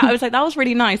like, that was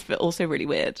really nice, but also really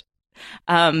weird.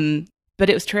 But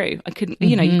it was true. I couldn't,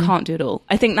 you can't do it all.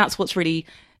 I think that's what's really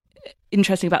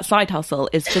interesting about side hustle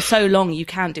is for so long you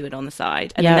can do it on the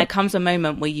side. And then there comes a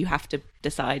moment where you have to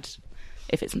decide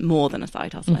if it's more than a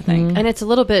side hustle, I think. And it's a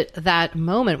little bit that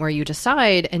moment where you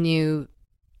decide and you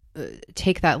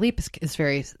take that leap is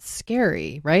very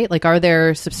scary, right? Like, are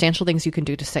there substantial things you can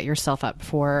do to set yourself up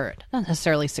for not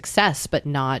necessarily success, but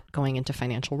not going into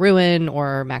financial ruin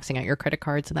or maxing out your credit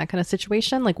cards and that kind of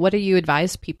situation? Like, what do you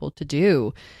advise people to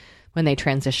do when they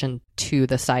transition to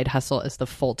the side hustle as the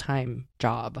full-time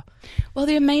job? Well,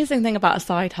 the amazing thing about a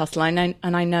side hustle, I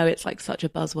know it's like such a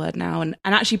buzzword now, and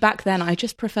actually back then I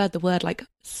just preferred the word like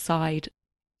side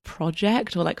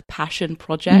project or like passion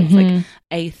project, like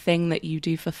a thing that you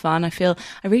do for fun. I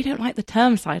really don't like the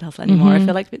term side hustle anymore. I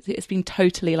feel like it's been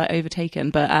totally like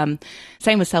overtaken. But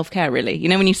same with self-care, really. You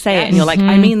know, when you say it and you're like,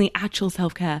 I mean the actual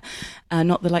self-care,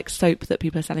 not the like soap that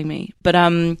people are selling me. But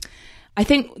I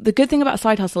think the good thing about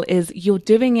side hustle is you're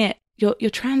doing it, you're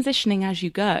transitioning as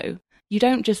you go. You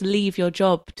don't just leave your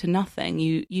job to nothing.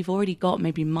 You've already got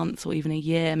maybe months or even a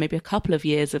year, maybe a couple of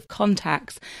years of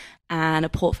contacts and a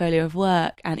portfolio of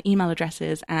work and email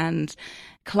addresses and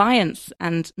clients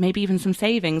and maybe even some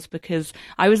savings, because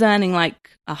I was earning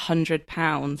like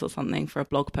 £100 or something for a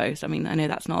blog post. I mean, I know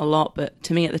that's not a lot, but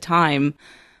to me at the time,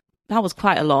 that was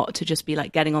quite a lot to just be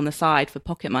like getting on the side for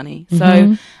pocket money.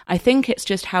 So I think it's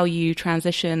just how you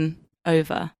transition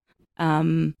over.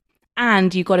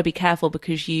 And you've got to be careful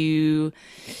because you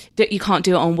can't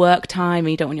do it on work time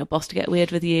and you don't want your boss to get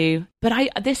weird with you.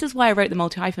 But this is why I wrote the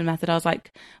multi-hyphen method. I was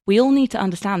like, we all need to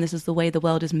understand this is the way the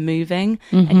world is moving.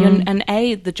 And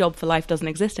A, the job for life doesn't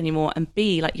exist anymore. And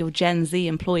B, like your Gen Z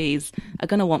employees are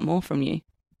going to want more from you,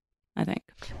 I think.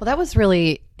 Well, that was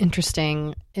really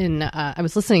interesting. I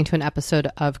was listening to an episode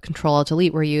of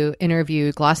Control-Alt-Delete where you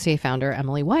interview Glossier founder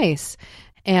Emily Weiss.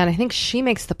 And I think she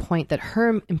makes the point that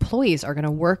her employees are going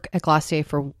to work at Glossier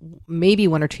for maybe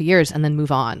 1 or 2 years and then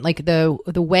move on. Like the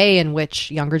way in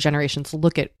which younger generations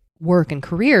look at work and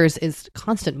careers is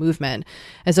constant movement,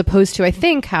 as opposed to, I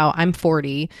think, how I'm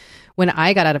 40. When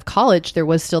I got out of college, there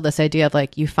was still this idea of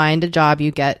like, you find a job,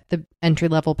 you get the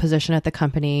entry-level position at the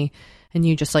company, and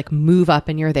you just like move up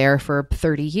and you're there for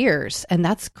 30 years. And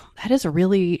that is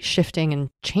really shifting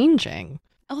and changing.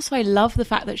 Also, I love the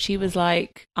fact that she was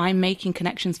like, I'm making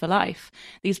connections for life.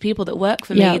 These people that work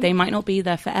for me, they might not be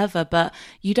there forever, but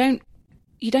you don't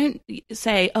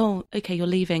say, oh, okay, you're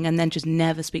leaving and then just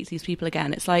never speak to these people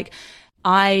again. It's like,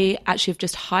 I actually have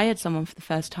just hired someone for the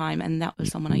first time, and that was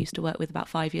someone I used to work with about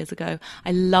 5 years ago.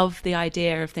 I love the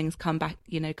idea of things coming back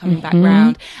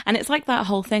round. And it's like that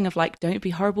whole thing of like, don't be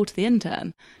horrible to the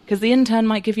intern, because the intern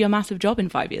might give you a massive job in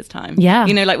 5 years' time. Yeah.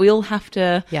 You know, like we all have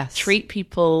to treat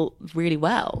people really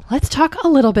well. Let's talk a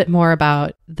little bit more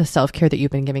about the self-care that you've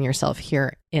been giving yourself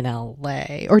here in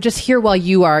LA, or just here while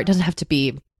you are. It doesn't have to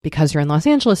be because you're in Los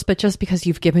Angeles, but just because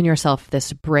you've given yourself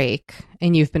this break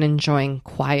and you've been enjoying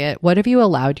quiet. What have you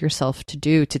allowed yourself to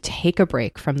do to take a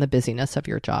break from the busyness of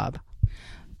your job?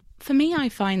 For me, I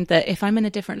find that if I'm in a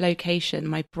different location,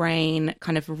 my brain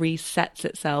kind of resets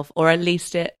itself, or at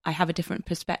least I have a different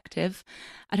perspective.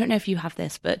 I don't know if you have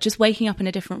this, but just waking up in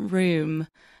a different room,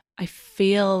 I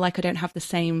feel like I don't have the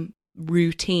same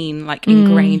routine like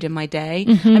ingrained in my day.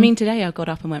 I mean, today I got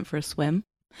up and went for a swim.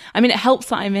 I mean, it helps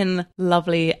that I'm in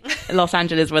lovely Los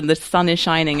Angeles when the sun is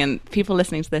shining, and people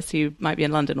listening to this who might be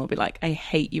in London will be like, I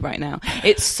hate you right now.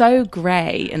 It's so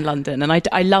grey in London, and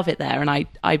I love it there, and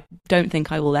I don't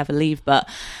think I will ever leave, but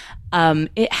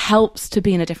it helps to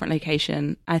be in a different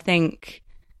location. I think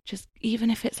just even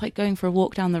if it's like going for a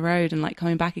walk down the road and like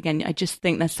coming back again, I just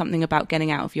think there's something about getting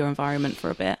out of your environment for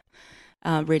a bit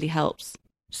really helps.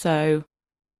 So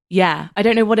yeah, I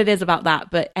don't know what it is about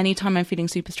that, but anytime I'm feeling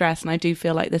super stressed, and I do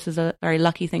feel like this is a very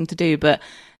lucky thing to do, but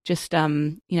just,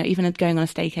 even going on a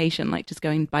staycation, like just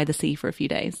going by the sea for a few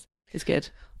days is good.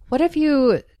 What have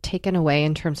you taken away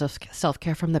in terms of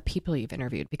self-care from the people you've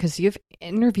interviewed? Because you've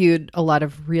interviewed a lot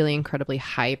of really incredibly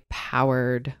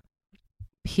high-powered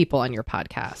people on your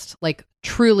podcast, like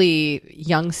truly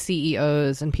young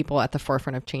CEOs and people at the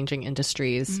forefront of changing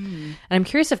industries. And I'm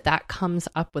curious if that comes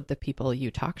up with the people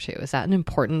you talk to. Is that an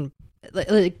important,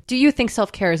 do you think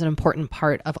self-care is an important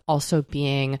part of also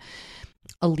being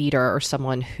a leader or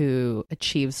someone who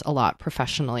achieves a lot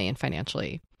professionally and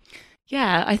financially?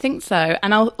 Yeah, I think so.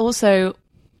 And I'll also,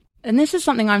 and this is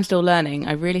something I'm still learning,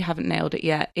 I really haven't nailed it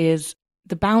yet, is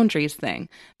the boundaries thing.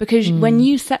 Because when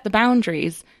you set the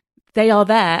boundaries, they are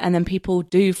there and then people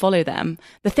do follow them.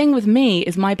 The thing with me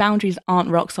is my boundaries aren't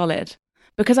rock solid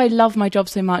because I love my job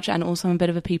so much, and also I'm a bit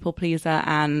of a people pleaser,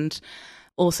 and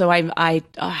also I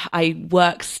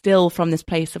work still from this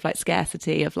place of like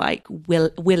scarcity of like, will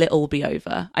it all be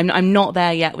over? I'm not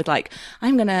there yet with like,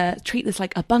 I'm going to treat this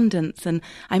like abundance and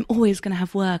I'm always going to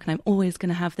have work and I'm always going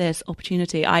to have this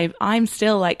opportunity. I'm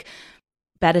still like,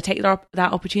 better take that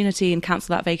opportunity and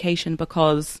cancel that vacation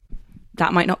because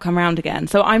that might not come around again.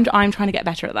 So I'm trying to get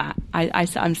better at that.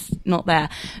 I'm not there.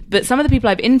 But some of the people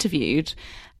I've interviewed,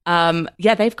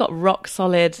 they've got rock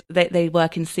solid. They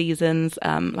work in seasons.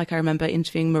 Like I remember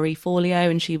interviewing Marie Forleo,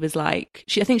 and she was like,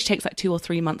 I think she takes like 2 or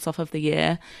 3 months off of the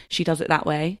year. She does it that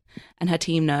way, and her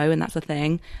team know, and that's a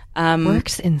thing.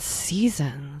 Works in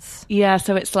seasons. Yeah,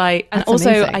 so it's like, and that's also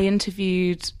amazing. I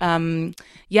interviewed,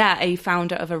 a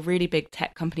founder of a really big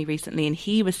tech company recently, and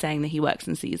he was saying that he works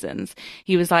in seasons.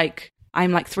 He was like,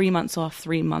 I'm like 3 months off,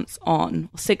 3 months on,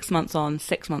 6 months on,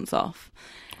 6 months off.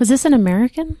 Was this an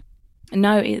American?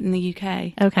 No, in the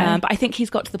UK. Okay. But I think he's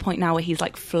got to the point now where he's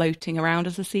like floating around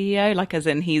as a CEO, like as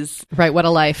in he's... Right, what a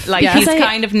life. Like he's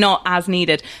kind of not as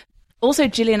needed. Also,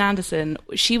 Gillian Anderson,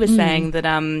 she was saying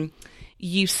that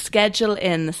you schedule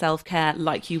in the self-care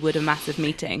like you would a massive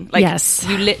meeting. Like yes.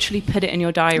 You literally put it in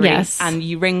your diary and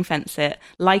you ring fence it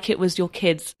like it was your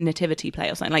kid's nativity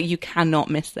play or something. Like you cannot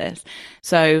miss this.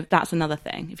 So that's another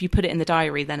thing. If you put it in the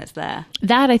diary, then it's there.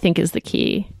 That I think is the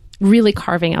key. Really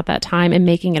carving out that time and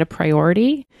making it a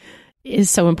priority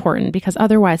is so important, because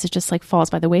otherwise it just like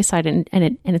falls by the wayside and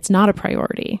it's not a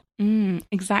priority.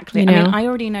 Exactly. You know? I mean, I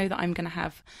already know that I'm going to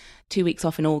have 2 weeks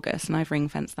off in August, and I've ring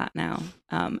fenced that now.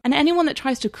 And anyone that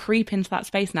tries to creep into that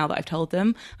space now that I've told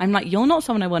them, I'm like, you're not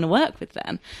someone I want to work with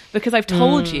then, because I've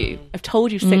told you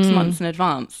 6 months in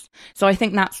advance. So I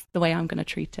think that's the way I'm going to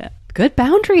treat it. Good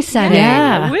boundary setting.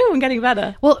 Yeah. Woo, I'm getting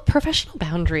better. Well, professional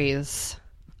boundaries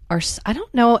are, I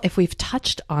don't know if we've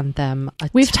touched on them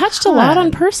We've touched a lot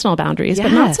on personal boundaries, but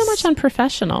not so much on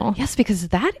professional. Yes, because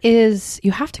that is,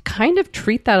 you have to kind of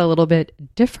treat that a little bit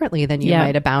differently than you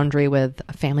might a boundary with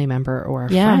a family member or a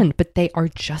friend, but they are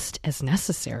just as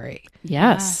necessary.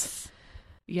 Yes.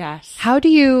 How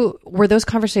were those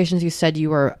conversations you said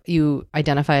you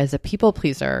identify as a people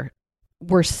pleaser,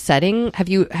 have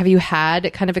you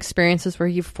had kind of experiences where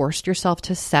you've forced yourself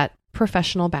to set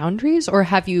professional boundaries, or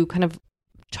have you kind of,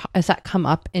 has that come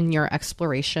up in your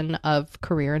exploration of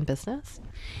career and business?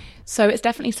 So it's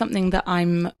definitely something that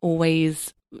I'm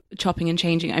always chopping and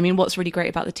changing. I mean, what's really great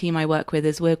about the team I work with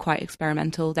is we're quite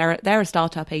experimental. They're a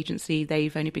startup agency.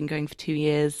 They've only been going for 2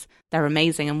 years. They're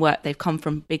amazing and they've come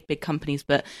from big companies,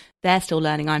 but they're still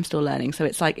learning. I'm still learning. So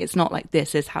it's like, it's not like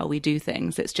this is how we do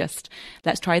things. It's just,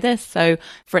 let's try this. So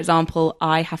for example,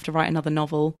 I have to write another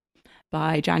novel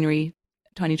by January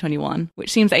 2021,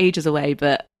 which seems ages away,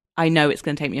 but I know it's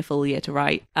going to take me a full year to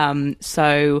write.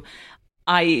 So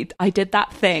I did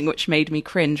that thing which made me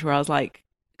cringe, where I was like,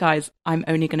 guys, I'm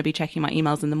only going to be checking my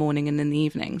emails in the morning and in the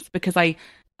evenings, because I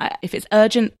if it's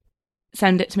urgent,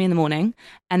 send it to me in the morning,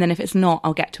 and then if it's not,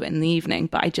 I'll get to it in the evening.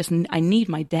 But I need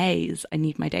my days. I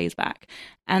need my days back.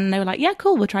 And they were like, yeah,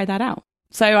 cool, we'll try that out.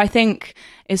 So I think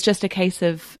it's just a case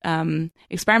of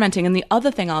experimenting. And the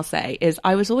other thing I'll say is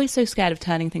I was always so scared of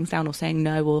turning things down or saying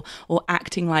no or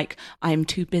acting like I'm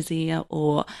too busy,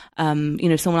 or,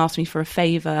 someone asked me for a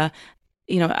favor.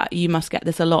 You must get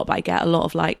this a lot, but I get a lot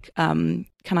of like, can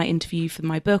I interview you for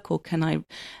my book, or can I,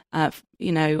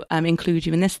 include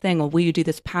you in this thing, or will you do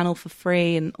this panel for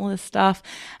free, and all this stuff.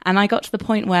 And I got to the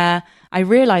point where I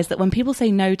realized that when people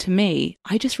say no to me,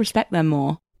 I just respect them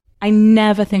more. I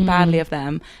never think badly of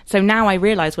them. So now I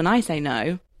realize when I say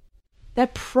no, they're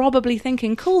probably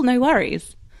thinking, cool, no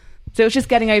worries. So it was just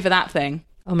getting over that thing.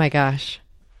 Oh my gosh.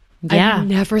 Yeah. I've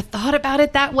never thought about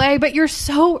it that way, but you're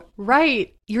so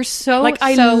right. You're so like,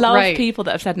 I so love right. people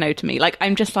that have said no to me. Like,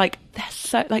 I'm just like, they're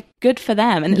so like good for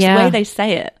them. And it's the way they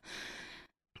say it.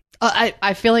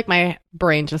 I feel like my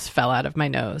brain just fell out of my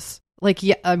nose. Like,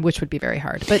 yeah, which would be very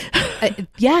hard. But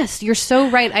yes, you're so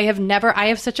right. I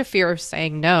have such a fear of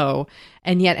saying no.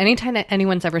 And yet anytime that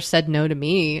anyone's ever said no to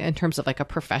me in terms of like a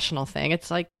professional thing,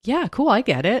 it's like, yeah, cool, I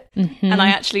get it. Mm-hmm. And I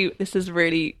actually, this is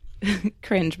really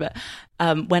cringe, but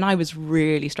when I was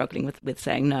really struggling with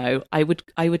saying no, I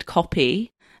would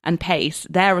copy and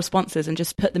paste their responses and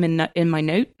just put them in my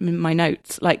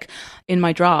notes, like in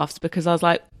my drafts, because I was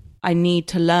like, I need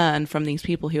to learn from these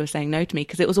people who are saying no to me,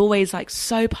 because it was always like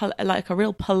like a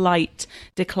real polite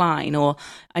decline, or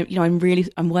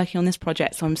I'm working on this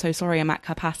project, so I'm so sorry, I'm at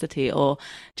capacity, or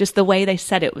just the way they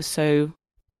said it was so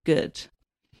good.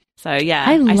 So yeah,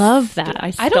 I love that.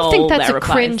 I don't think that's a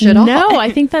cringe at all. No,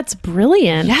 I think that's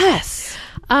brilliant. Yes.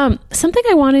 Something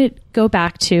I want to go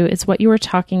back to is what you were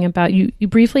talking about. You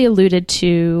briefly alluded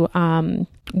to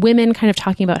women kind of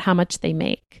talking about how much they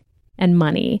make and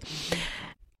money.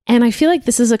 And I feel like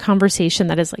this is a conversation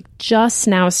that is like just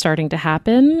now starting to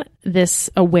happen, this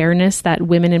awareness that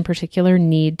women in particular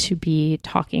need to be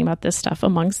talking about this stuff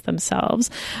amongst themselves.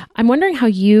 I'm wondering how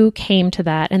you came to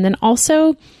that. And then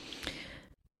also,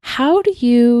 how do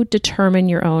you determine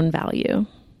your own value?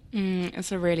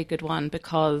 It's a really good one,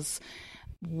 because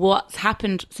what's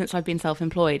happened since I've been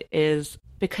self-employed is,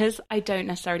 because I don't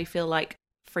necessarily feel like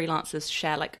freelancers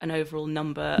share like an overall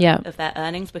number of their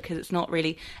earnings, because it's not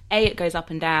really, A, it goes up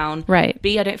and down. Right.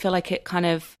 B, I don't feel like it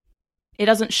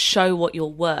doesn't show what you're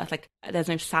worth. Like there's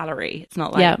no salary. It's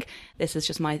not like this is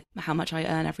just how much I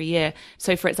earn every year.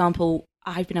 So for example,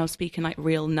 I've been able to speak in like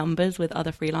real numbers with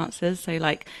other freelancers. So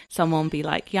like someone be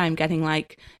like, yeah, I'm getting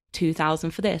like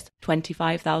 2,000 for this,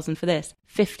 25,000 for this,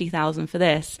 50,000 for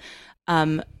this.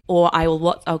 Or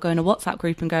I'll go in a WhatsApp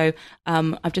group and go,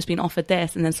 I've just been offered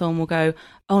this, and then someone will go,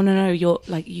 oh no, you're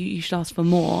like, you should ask for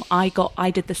more.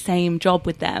 I did the same job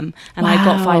with them, and I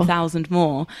got 5,000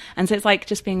 more. And so it's like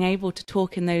just being able to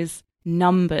talk in those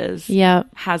numbers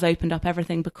has opened up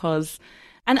everything, because,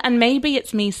 and maybe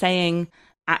it's me saying,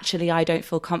 actually, I don't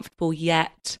feel comfortable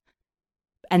yet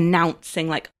announcing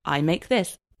like I make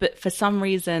this, but for some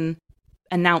reason,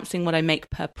 announcing what I make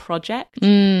per project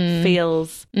still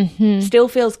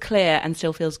feels clear and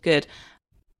still feels good.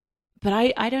 But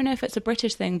I don't know if it's a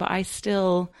British thing, but I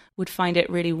still would find it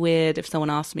really weird if someone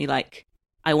asked me like,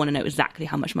 I want to know exactly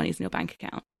how much money is in your bank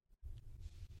account.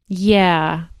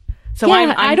 Yeah. So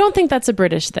yeah, I don't think that's a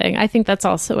British thing. I think that's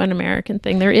also an American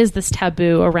thing. There is this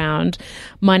taboo around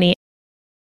money.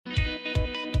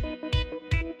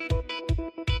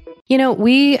 You know,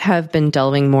 we have been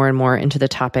delving more and more into the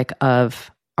topic of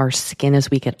our skin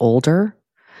as we get older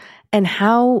and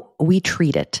how we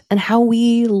treat it and how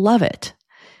we love it.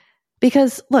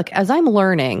 Because look, as I'm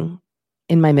learning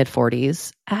in my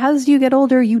mid-40s, as you get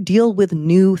older, you deal with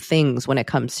new things when it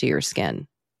comes to your skin.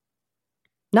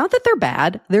 Not that they're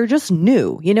bad, they're just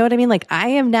new. You know what I mean? Like I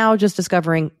am now just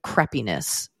discovering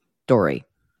crepiness, Dory.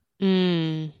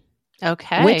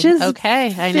 Okay. Which is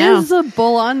I know.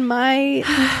 visible on my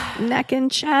neck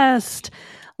and chest.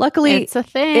 Luckily, it's a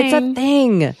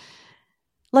thing.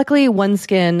 Luckily,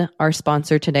 OneSkin, our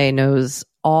sponsor today, knows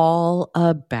all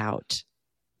about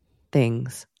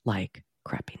things like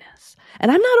crepiness.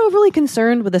 And I'm not overly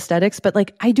concerned with aesthetics, but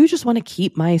like I do just want to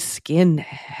keep my skin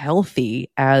healthy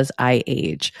as I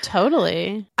age.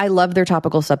 Totally. I love their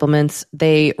topical supplements.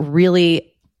 They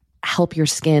really help your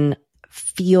skin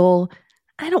feel,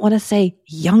 I don't want to say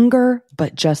younger,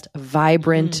 but just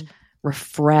vibrant,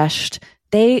 refreshed.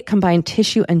 They combine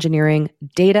tissue engineering,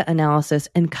 data analysis,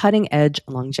 and cutting-edge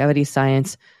longevity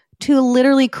science to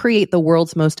literally create the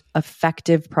world's most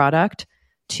effective product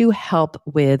to help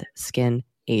with skin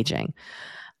aging.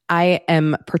 I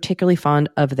am particularly fond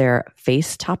of their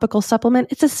face topical supplement.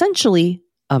 It's essentially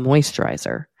a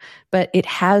moisturizer, but it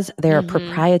has their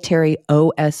proprietary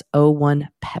OS01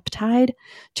 peptide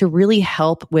to really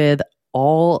help with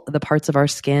all the parts of our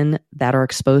skin that are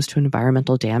exposed to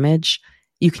environmental damage.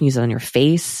 You can use it on your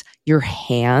face, your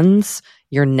hands,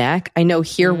 your neck. I know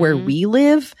here where we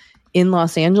live in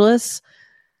Los Angeles,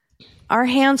 our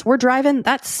hands, we're driving,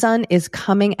 that sun is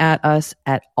coming at us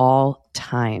at all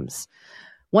times.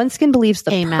 OneSkin believes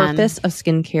the purpose of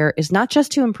skincare is not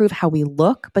just to improve how we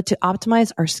look, but to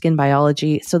optimize our skin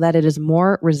biology so that it is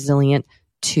more resilient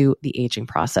to the aging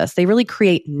process. They really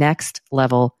create next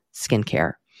level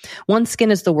skincare.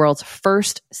 OneSkin is the world's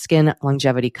first skin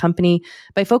longevity company.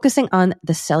 By focusing on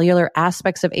the cellular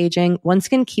aspects of aging,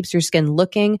 OneSkin keeps your skin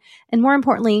looking and, more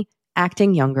importantly,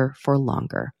 acting younger for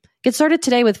longer. Get started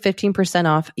today with 15%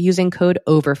 off using code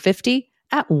OVER50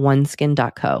 at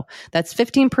oneskin.co. That's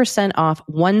 15% off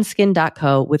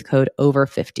oneskin.co with code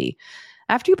OVER50.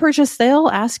 After you purchase, they'll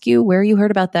ask you where you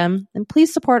heard about them, and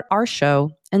please support our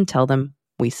show and tell them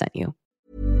we sent you.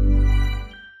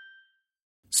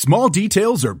 Small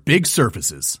details are big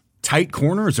surfaces. Tight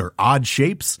corners are odd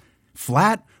shapes.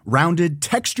 Flat, rounded,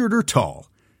 textured, or tall.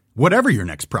 Whatever your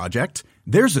next project,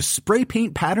 there's a spray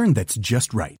paint pattern that's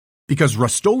just right. Because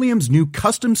Rust-Oleum's new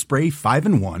Custom Spray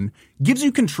 5-in-1 gives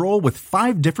you control with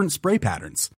 5 different spray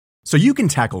patterns. So you can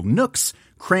tackle nooks,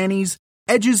 crannies,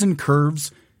 edges, and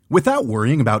curves without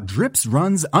worrying about drips,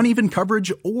 runs, uneven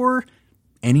coverage, or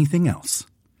anything else.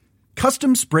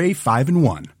 Custom Spray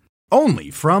 5-in-1. Only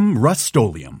from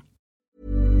Rust-Oleum.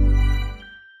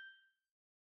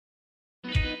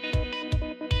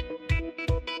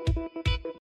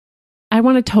 I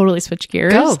want to totally switch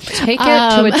gears. Go. Take it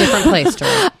to a different place,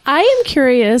 Dory. I am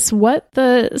curious what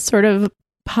the sort of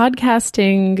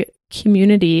podcasting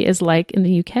community is like in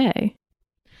the UK.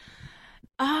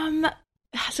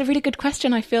 That's a really good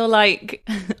question. I feel like,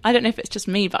 I don't know if it's just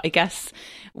me, but I guess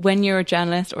when you're a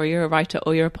journalist or you're a writer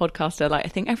or you're a podcaster, like I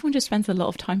think everyone just spends a lot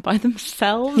of time by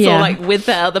themselves or like with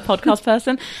their other podcast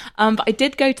person. But I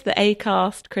did go to the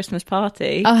Acast Christmas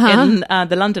party in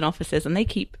the London offices, and they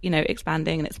keep,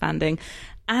 expanding and expanding.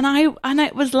 And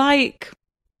it was like,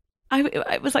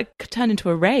 it was like turned into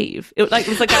a rave. It was like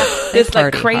this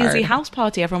like crazy house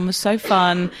party. Everyone was so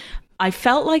fun. I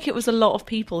felt like it was a lot of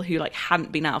people who like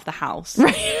hadn't been out of the house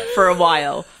for a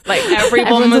while. Like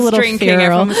everyone was drinking,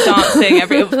 everyone was dancing,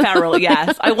 everyone was feral.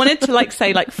 Yes, I wanted to like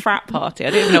say like frat party.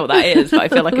 I don't even know what that is, but I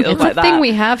feel like it was like that. It's a thing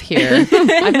we have here.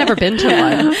 I've never been to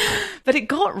one, but it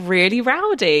got really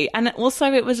rowdy, and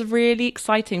also it was really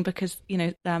exciting because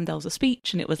there was a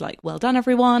speech, and it was like, "Well done,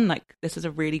 everyone! Like this is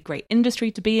a really great industry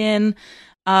to be in."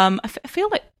 I feel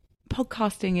like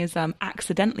podcasting is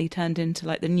accidentally turned into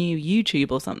like the new YouTube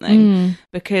or something,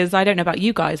 because I don't know about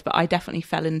you guys, but I definitely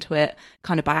fell into it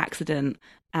kind of by accident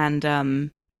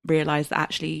and realized that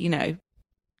actually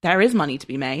there is money to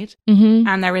be made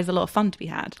and there is a lot of fun to be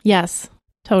had. Yes,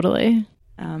 totally.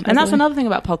 And that's another thing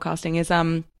about podcasting is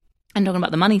and talking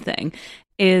about the money thing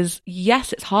is,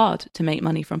 yes, it's hard to make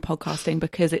money from podcasting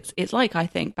because it's like, I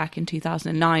think back in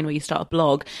 2009 where you start a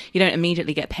blog, you don't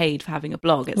immediately get paid for having a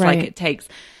blog. It's like it takes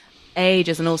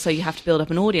ages, and also you have to build up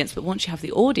an audience. But once you have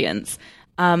the audience,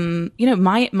 my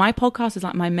podcast is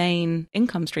like my main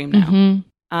income stream now.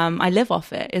 I live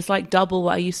off it. It's like double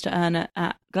what I used to earn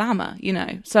at Glamour,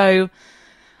 so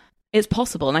it's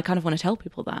possible, and I kind of want to tell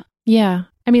people that. Yeah,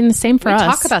 I mean the same for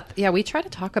us. We try to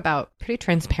talk about pretty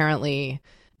transparently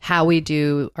how we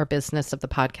do our business of the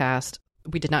podcast.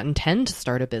 We did not intend to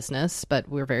start a business, but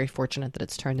we're very fortunate that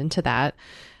it's turned into that.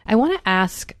 I want to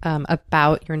ask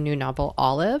about your new novel,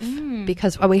 Olive,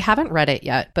 because we haven't read it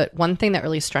yet. But one thing that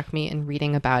really struck me in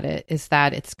reading about it is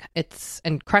that it's,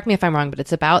 and correct me if I'm wrong, but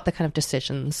it's about the kind of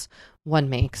decisions one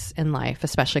makes in life,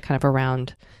 especially kind of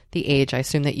around the age I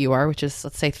assume that you are, which is,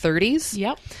 let's say, 30s.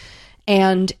 Yep.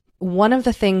 And one of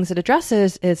the things it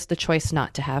addresses is the choice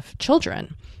not to have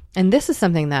children. And this is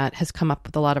something that has come up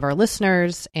with a lot of our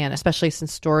listeners, and especially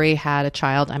since Dory had a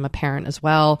child, I'm a parent as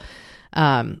well.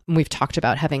 We've talked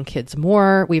about having kids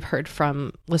more. We've heard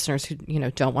from listeners who,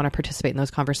 don't want to participate in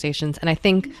those conversations. And I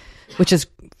think, which is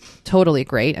totally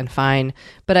great and fine,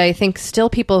 but I think still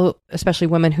people, especially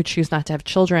women who choose not to have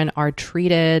children, are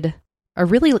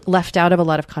really left out of a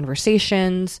lot of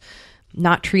conversations,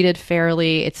 not treated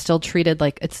fairly. It's still treated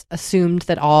like it's assumed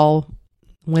that all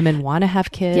women want to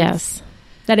have kids. Yes.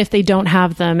 That if they don't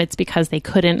have them, it's because they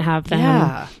couldn't have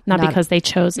them, not because they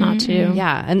chose not to.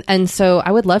 Yeah. And so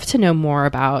I would love to know more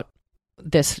about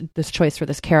this choice for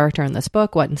this character in this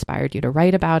book. What inspired you to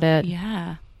write about it?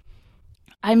 Yeah.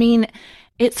 I mean,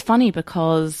 it's funny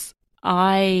because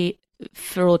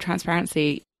for all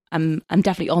transparency, I'm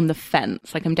definitely on the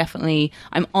fence. Like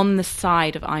I'm on the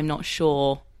side of I'm not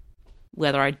sure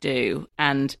whether I do.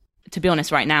 And to be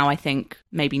honest, right now, I think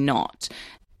maybe not.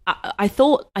 I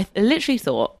literally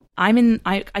thought I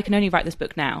can only write this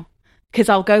book now because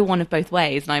I'll go one of both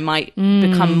ways, and I might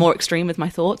become more extreme with my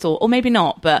thoughts or maybe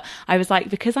not. But I was like,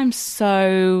 because I'm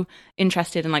so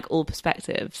interested in like all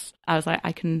perspectives, I was like,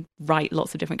 I can write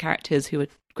lots of different characters who are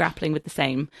grappling with the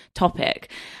same topic.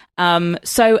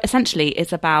 So essentially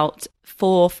it's about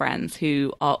 4 friends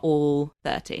who are all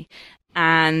 30.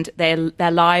 And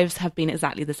their lives have been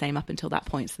exactly the same up until that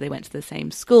point. So they went to the same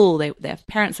school. Their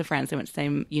parents are friends. They went to the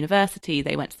same university.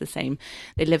 They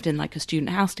lived in like a student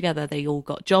house together. They all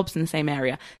got jobs in the same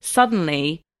area.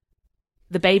 Suddenly,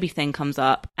 the baby thing comes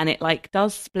up, and it like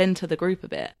does splinter the group a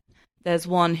bit. There's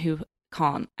one who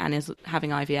can't and is having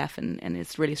IVF and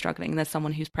is really struggling. And there's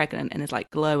someone who's pregnant and is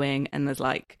like glowing, and there's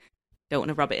like, don't want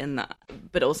to rub it in that,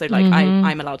 but also like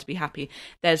I'm allowed to be happy.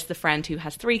 There's the friend who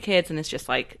has 3 kids and is just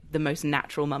like the most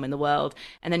natural mum in the world.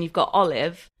 And then you've got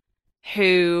Olive,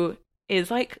 who is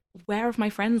like, where have my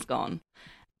friends gone?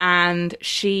 And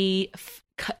she,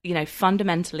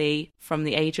 fundamentally from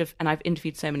the age of, and I've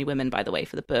interviewed so many women, by the way,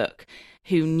 for the book,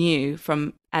 who knew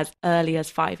from as early as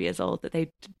 5 years old that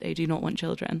they do not want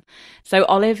children. So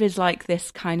Olive is like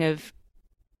this kind of,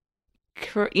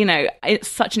 it's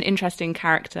such an interesting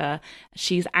character.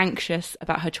 She's anxious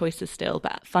about her choices still,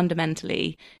 but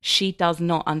fundamentally she does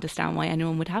not understand why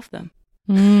anyone would have them.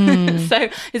 So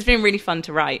it's been really fun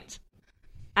to write.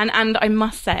 And I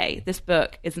must say, this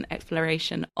book is an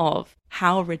exploration of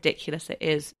how ridiculous it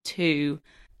is to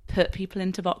put people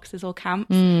into boxes or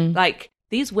camps. Like,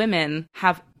 these women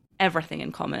have everything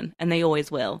in common, and they always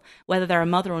will, whether they're a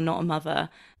mother or not a mother.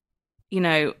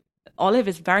 Olive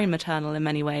is very maternal in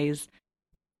many ways.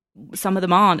 Some of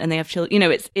them aren't, and they have children.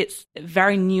 It's a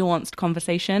very nuanced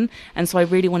conversation, and so I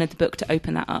really wanted the book to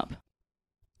open that up.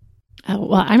 Oh,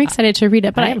 well, I'm excited to read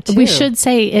it, but we should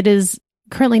say it is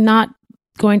currently not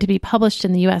going to be published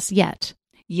in the US yet,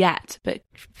 but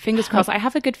fingers crossed. I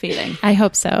have a good feeling. I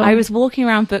hope so. I was walking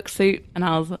around Booksuit and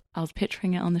I was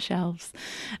picturing it on the shelves.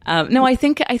 No, I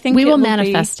think we will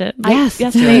manifest it. Yes,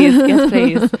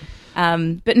 please.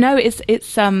 But no,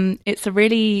 it's a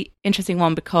really interesting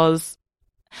one, because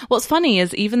what's funny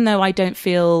is, even though I don't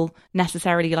feel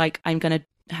necessarily like I'm going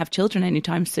to have children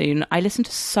anytime soon, I listen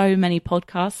to so many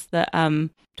podcasts that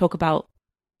talk about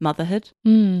motherhood.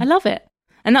 I love it.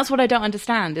 And that's what I don't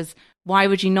understand, is why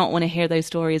would you not want to hear those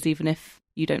stories, even if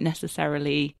you don't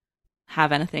necessarily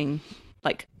have anything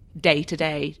like day to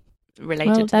day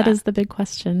related to that? That is the big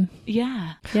question.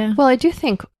 Yeah. Well, I do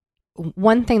think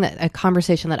one thing, that a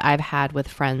conversation that I've had with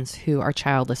friends who are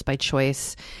childless by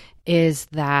choice, is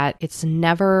that it's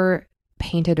never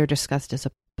painted or discussed as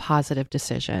a positive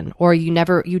decision, or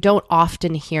you don't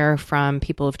often hear from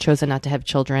people who've chosen not to have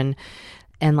children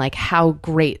and like how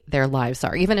great their lives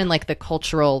are. Even in like the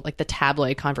cultural, like the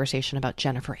tabloid conversation about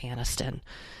Jennifer Aniston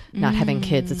not having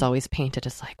kids is always painted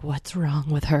as like, what's wrong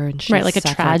with her? And she's like a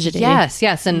tragedy.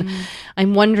 Yes. And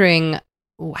I'm wondering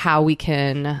how we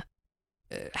can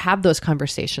have those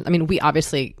conversations. I mean, we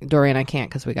obviously, Dory and I can't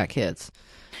because we got kids.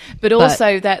 But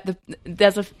also that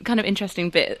there's a kind of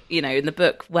interesting bit, in the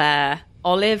book where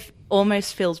Olive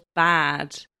almost feels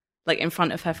bad, like in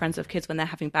front of her friends with kids when they're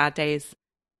having bad days.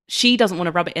 She doesn't want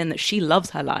to rub it in that she loves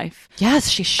her life. Yes,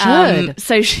 she should.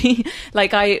 So she,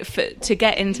 to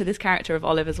get into this character of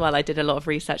Olive as well, I did a lot of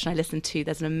research, and I listened to,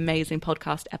 there's an amazing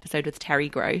podcast episode with Terry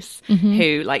Gross,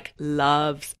 who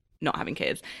loves not having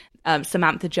kids.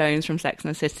 Samantha Jones from Sex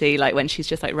and the City, when she's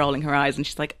just rolling her eyes and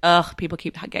she's like, ugh, people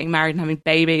keep getting married and having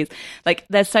babies.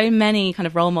 There's so many kind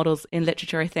of role models in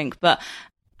literature, I think, but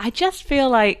I just feel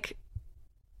like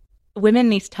women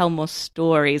need to tell more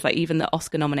stories. Even the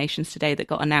Oscar nominations today that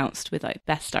got announced with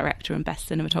Best Director and Best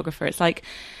Cinematographer, it's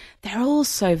they're all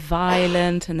so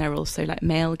violent, and they're also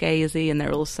male gazy, and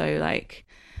they're also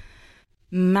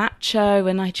macho,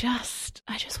 and I just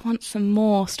want some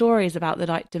more stories about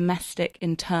the domestic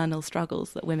internal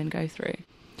struggles that women go through.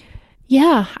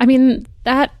 Yeah, I mean,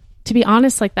 that, to be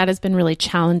honest, that has been really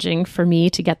challenging for me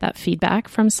to get that feedback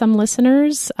from some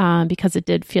listeners, because it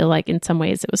did feel like in some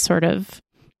ways it was sort of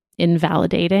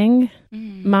invalidating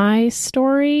my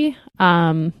story,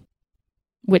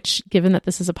 which, given that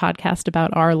this is a podcast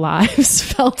about our lives,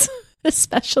 felt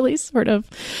especially sort of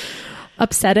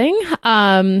upsetting.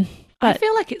 I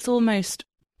feel like it's almost,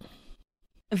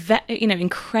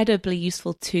 incredibly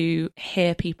useful to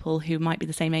hear people who might be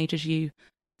the same age as you,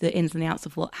 the ins and the outs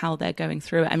of how they're going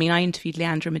through it. I mean, I interviewed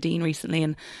Leandra Medine recently,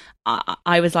 and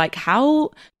I was like, I'm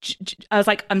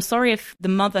sorry if the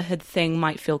motherhood thing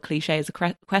might feel cliche as a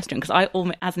question, because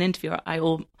as an interviewer, I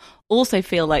also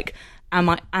feel like,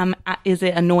 is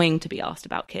it annoying to be asked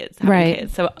about kids, having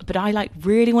kids? So, but I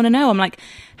really want to know. I'm like,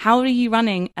 how are you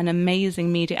running an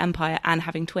amazing media empire and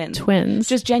having twins?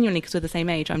 Just genuinely, because we're the same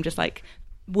age. I'm just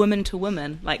woman to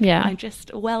woman, I'm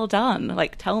just, well done,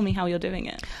 tell me how you're doing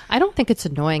it. I don't think it's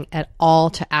annoying at all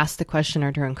to ask the question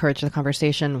or to encourage the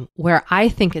conversation. Where I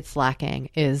think it's lacking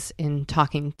is in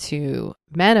talking to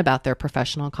men about their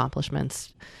professional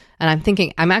accomplishments. And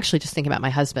I'm actually just thinking about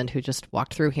my husband, who just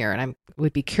walked through here, and I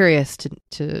would be curious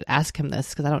to ask him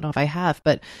this, because I don't know if I have,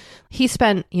 but he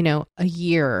spent a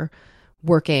year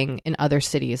working in other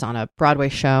cities on a Broadway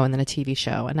show and then a TV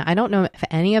show. And I don't know if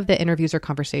any of the interviews or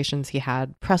conversations he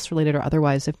had, press related or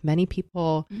otherwise, if many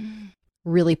people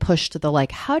really pushed the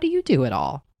how do you do it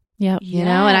all? Yeah. And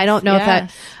I don't know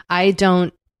if I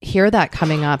don't hear that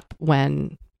coming up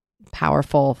when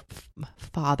powerful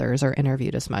fathers are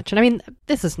interviewed as much. And I mean,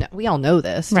 we all know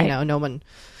this, right. No one.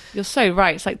 You're so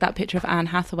right. It's that picture of Anne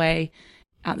Hathaway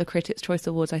at the Critics' Choice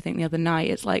Awards, I think the other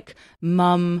night. It's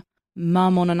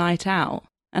mum on a night out,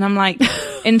 and I'm like,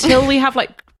 until we have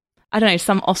I don't know,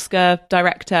 some Oscar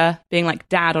director being like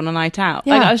dad on a night out.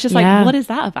 Like, I was just like, what is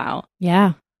that about?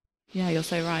 Yeah. Yeah, you're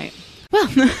so right.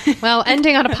 Well,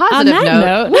 ending on a positive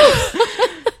note.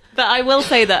 But I will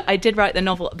say that I did write the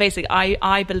novel. Basically,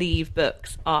 I believe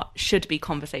books should be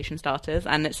conversation starters.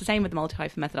 And it's the same with the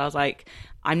multi-hyphen method. I was like,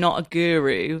 I'm not a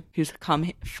guru who's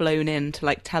flown in to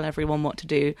like tell everyone what to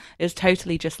do. It's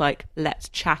totally just like, let's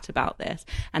chat about this.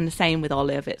 And the same with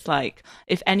Olive. It's like,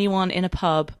 if anyone in a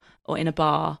pub or in a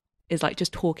bar is like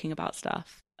just talking about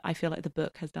stuff, I feel like the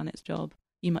book has done its job.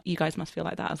 You guys must feel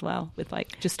like that as well, with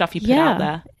like just stuff you put out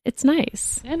there. It's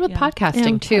nice. And with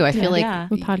podcasting too. I feel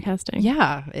like with podcasting.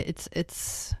 Yeah.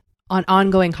 It's an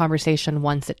ongoing conversation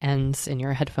once it ends in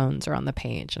your headphones or on the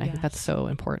page. And I think that's so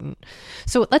important.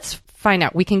 So let's find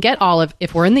out. We can get Olive,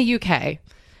 if we're in the UK,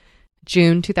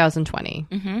 June 2020.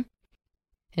 Mm-hmm.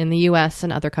 In the US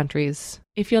and other countries.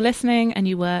 If you're listening and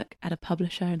you work at a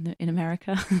publisher in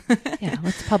America. Yeah,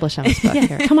 let's publish on this book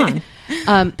here. Come on.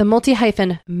 The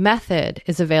multi-hyphen method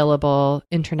is available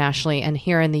internationally, and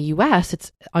here in the US,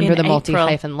 it's under the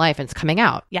multi-hyphen life, and it's coming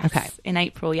out. Yes, okay. In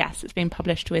April, yes. It's been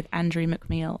published with Andrew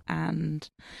McMeel, and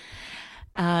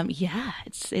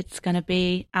it's going to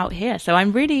be out here. So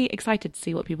I'm really excited to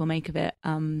see what people make of it.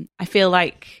 I feel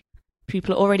like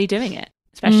people are already doing it,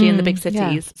 especially in the big cities.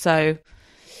 Yeah. So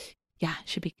yeah, it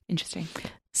should be interesting.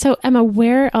 So Emma,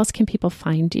 where else can people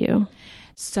find you?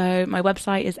 So my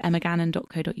website is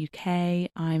emmagannon.co.uk.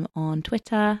 I'm on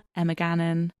Twitter, Emma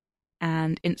Gannon,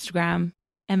 and Instagram,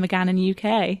 Emma Gannon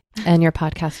UK. And your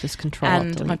podcast is Control Alt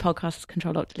Delete. And my podcast is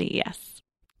Control Alt Delete, yes.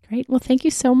 Great. Well, thank you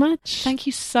so much. Thank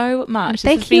you so much.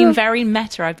 This has been very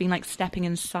meta. I've been like stepping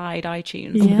inside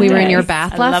iTunes. Yeah. We were in your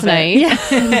bath last night. Yeah.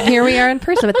 Here we are in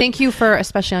person. But thank you for,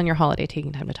 especially on your holiday,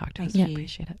 taking time to talk to us. Thank you. I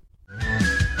appreciate it.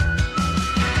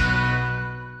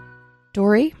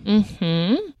 Dory?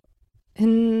 Mm-hmm.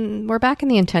 And we're back in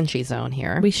the Intenshi zone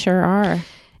here. We sure are.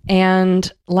 And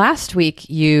last week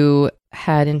you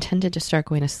had intended to start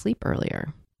going to sleep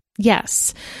earlier.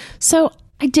 Yes. So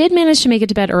I did manage to make it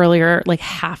to bed earlier, like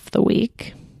half the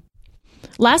week.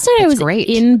 Last night I was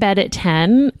in bed at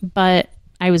 10, but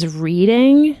I was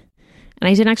reading and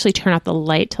I didn't actually turn out the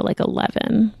light till like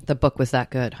 11. The book was that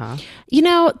good, huh? You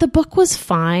know, the book was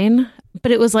fine,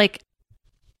 but it was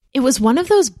one of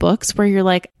those books where you're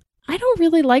like, I don't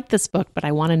really like this book, but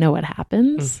I want to know what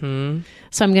happens. Mm-hmm.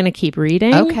 So I'm going to keep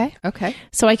reading. Okay.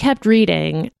 So I kept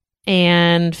reading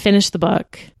and finished the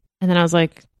book. And then I was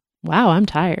like, wow, I'm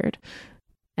tired.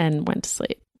 And went to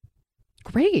sleep.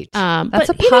 Great. That's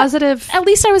a positive. At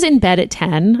least I was in bed at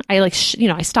 10. I I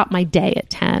stopped my day at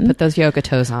 10. Put those yoga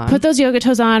toes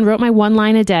on. Wrote my one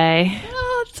line a day.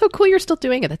 Oh, it's so cool you're still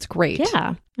doing it. That's great.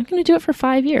 Yeah. I'm going to do it for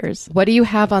 5 years. What do you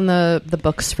have on the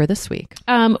books for this week?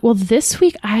 Well, this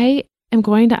week I am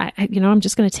going to, I'm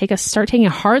just going to start taking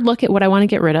a hard look at what I want to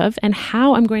get rid of and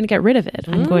how I'm going to get rid of it.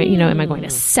 I'm going, am I going to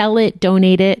sell it,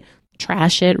 donate it,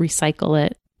 trash it, recycle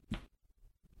it?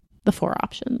 The 4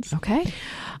 options. Okay.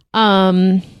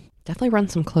 Definitely run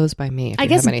some clothes by me. I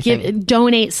guess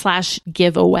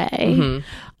donate/give away.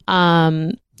 Mm-hmm.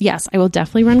 Yes, I will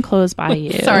definitely run clothes by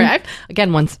you. Sorry, I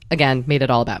made it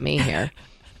all about me here.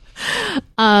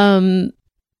 I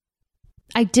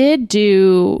did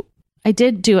do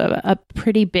a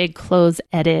pretty big clothes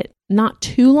edit not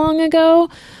too long ago,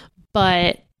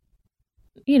 but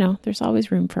there's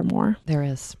always room for more. There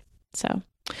is. So,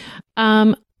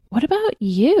 what about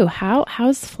you?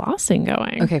 How's flossing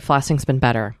going? Okay, flossing's been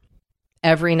better.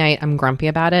 Every night I'm grumpy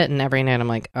about it, and every night I'm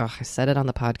like, oh, I said it on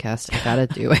the podcast. I gotta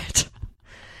do it.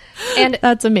 And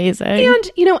that's amazing.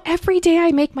 And, every day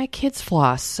I make my kids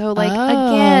floss. So,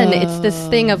 again, it's this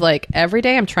thing of every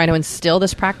day I'm trying to instill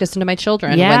this practice into my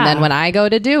children. Yeah. When I go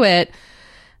to do it,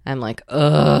 I'm like,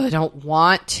 ugh, I don't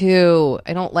want to.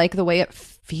 I don't like the way it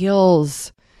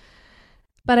feels.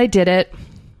 But I did it.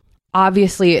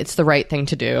 Obviously, it's the right thing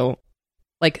to do.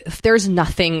 There's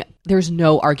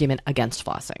no argument against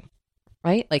flossing,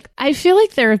 right? I feel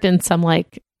like there have been some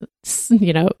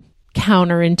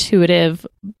counterintuitive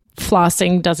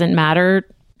flossing doesn't matter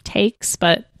takes,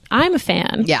 but I'm a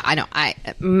fan. Yeah, I know.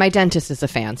 My dentist is a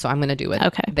fan, so I'm going to do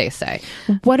what they say.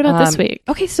 What about this week?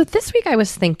 Okay, so this week I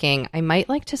was thinking I might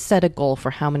like to set a goal for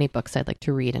how many books I'd like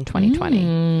to read in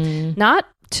 2020. Not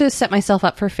to set myself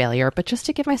up for failure, but just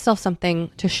to give myself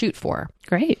something to shoot for.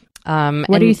 Great.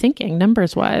 What are you thinking,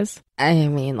 numbers wise? I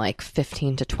mean,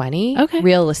 15 to 20. Okay.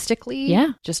 Realistically.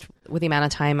 Yeah. Just with the amount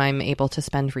of time I'm able to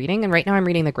spend reading. And right now I'm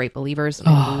reading The Great Believers. And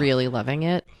I'm really loving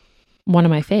it. One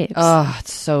of my faves. Oh,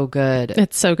 it's so good.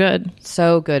 It's so good.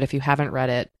 So good. If you haven't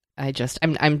read it,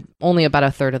 I'm only about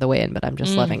a third of the way in, but I'm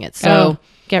just loving it. So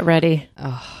get ready.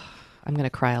 Oh, I'm going to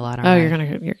cry a lot. You're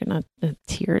gonna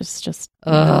tears, just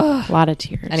a lot of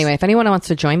tears. Anyway, if anyone wants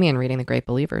to join me in reading The Great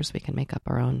Believers, we can make up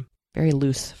our own very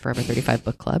loose Forever 35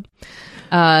 book club.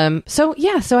 So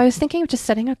I was thinking of just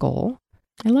setting a goal.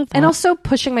 I love that. And also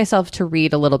pushing myself to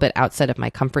read a little bit outside of my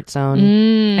comfort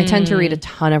zone. I tend to read a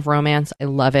ton of romance. I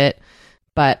love it.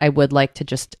 But I would like to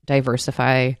just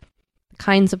diversify the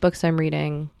kinds of books I'm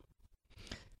reading.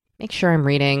 Make sure I'm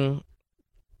reading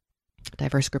a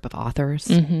diverse group of authors.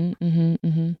 So,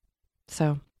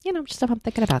 just stuff I'm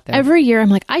thinking about there. Every year I'm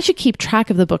like, I should keep track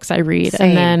of the books I read. Same.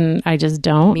 And then I just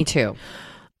don't. Me too.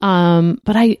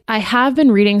 But I have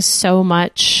been reading so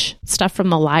much stuff from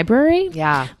the library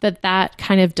that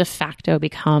kind of de facto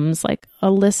becomes like a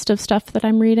list of stuff that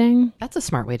I'm reading. That's a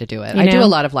smart way to do it. I do a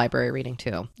lot of library reading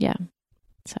too. Yeah.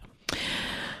 So,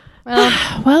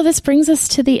 well, this brings us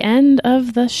to the end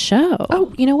of the show.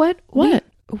 Oh, you know what? What?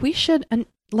 We should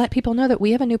let people know that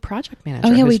we have a new project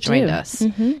manager who's joined us.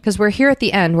 Because we're here at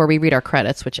the end where we read our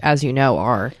credits, which, as you know,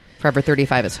 are Forever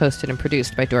 35 is hosted and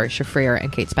produced by Dory Shafrir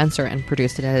and Kate Spencer and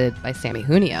produced and edited by Sammy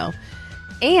Junio.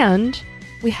 And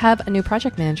we have a new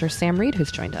project manager, Sam Reed,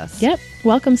 who's joined us. Yep.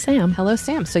 Welcome, Sam. Hello,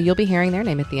 Sam. So you'll be hearing their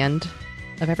name at the end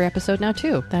of every episode now,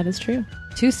 too. That is true.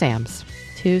 2 Sams.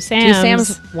 2 Sams. 2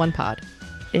 Sams, 1 pod.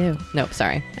 Ew. Nope,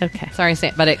 sorry. Okay. Sorry,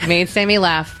 Sam. But it made Sammy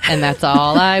laugh, and that's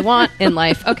all I want in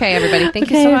life. Okay, everybody.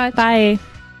 Thank you so much. Bye.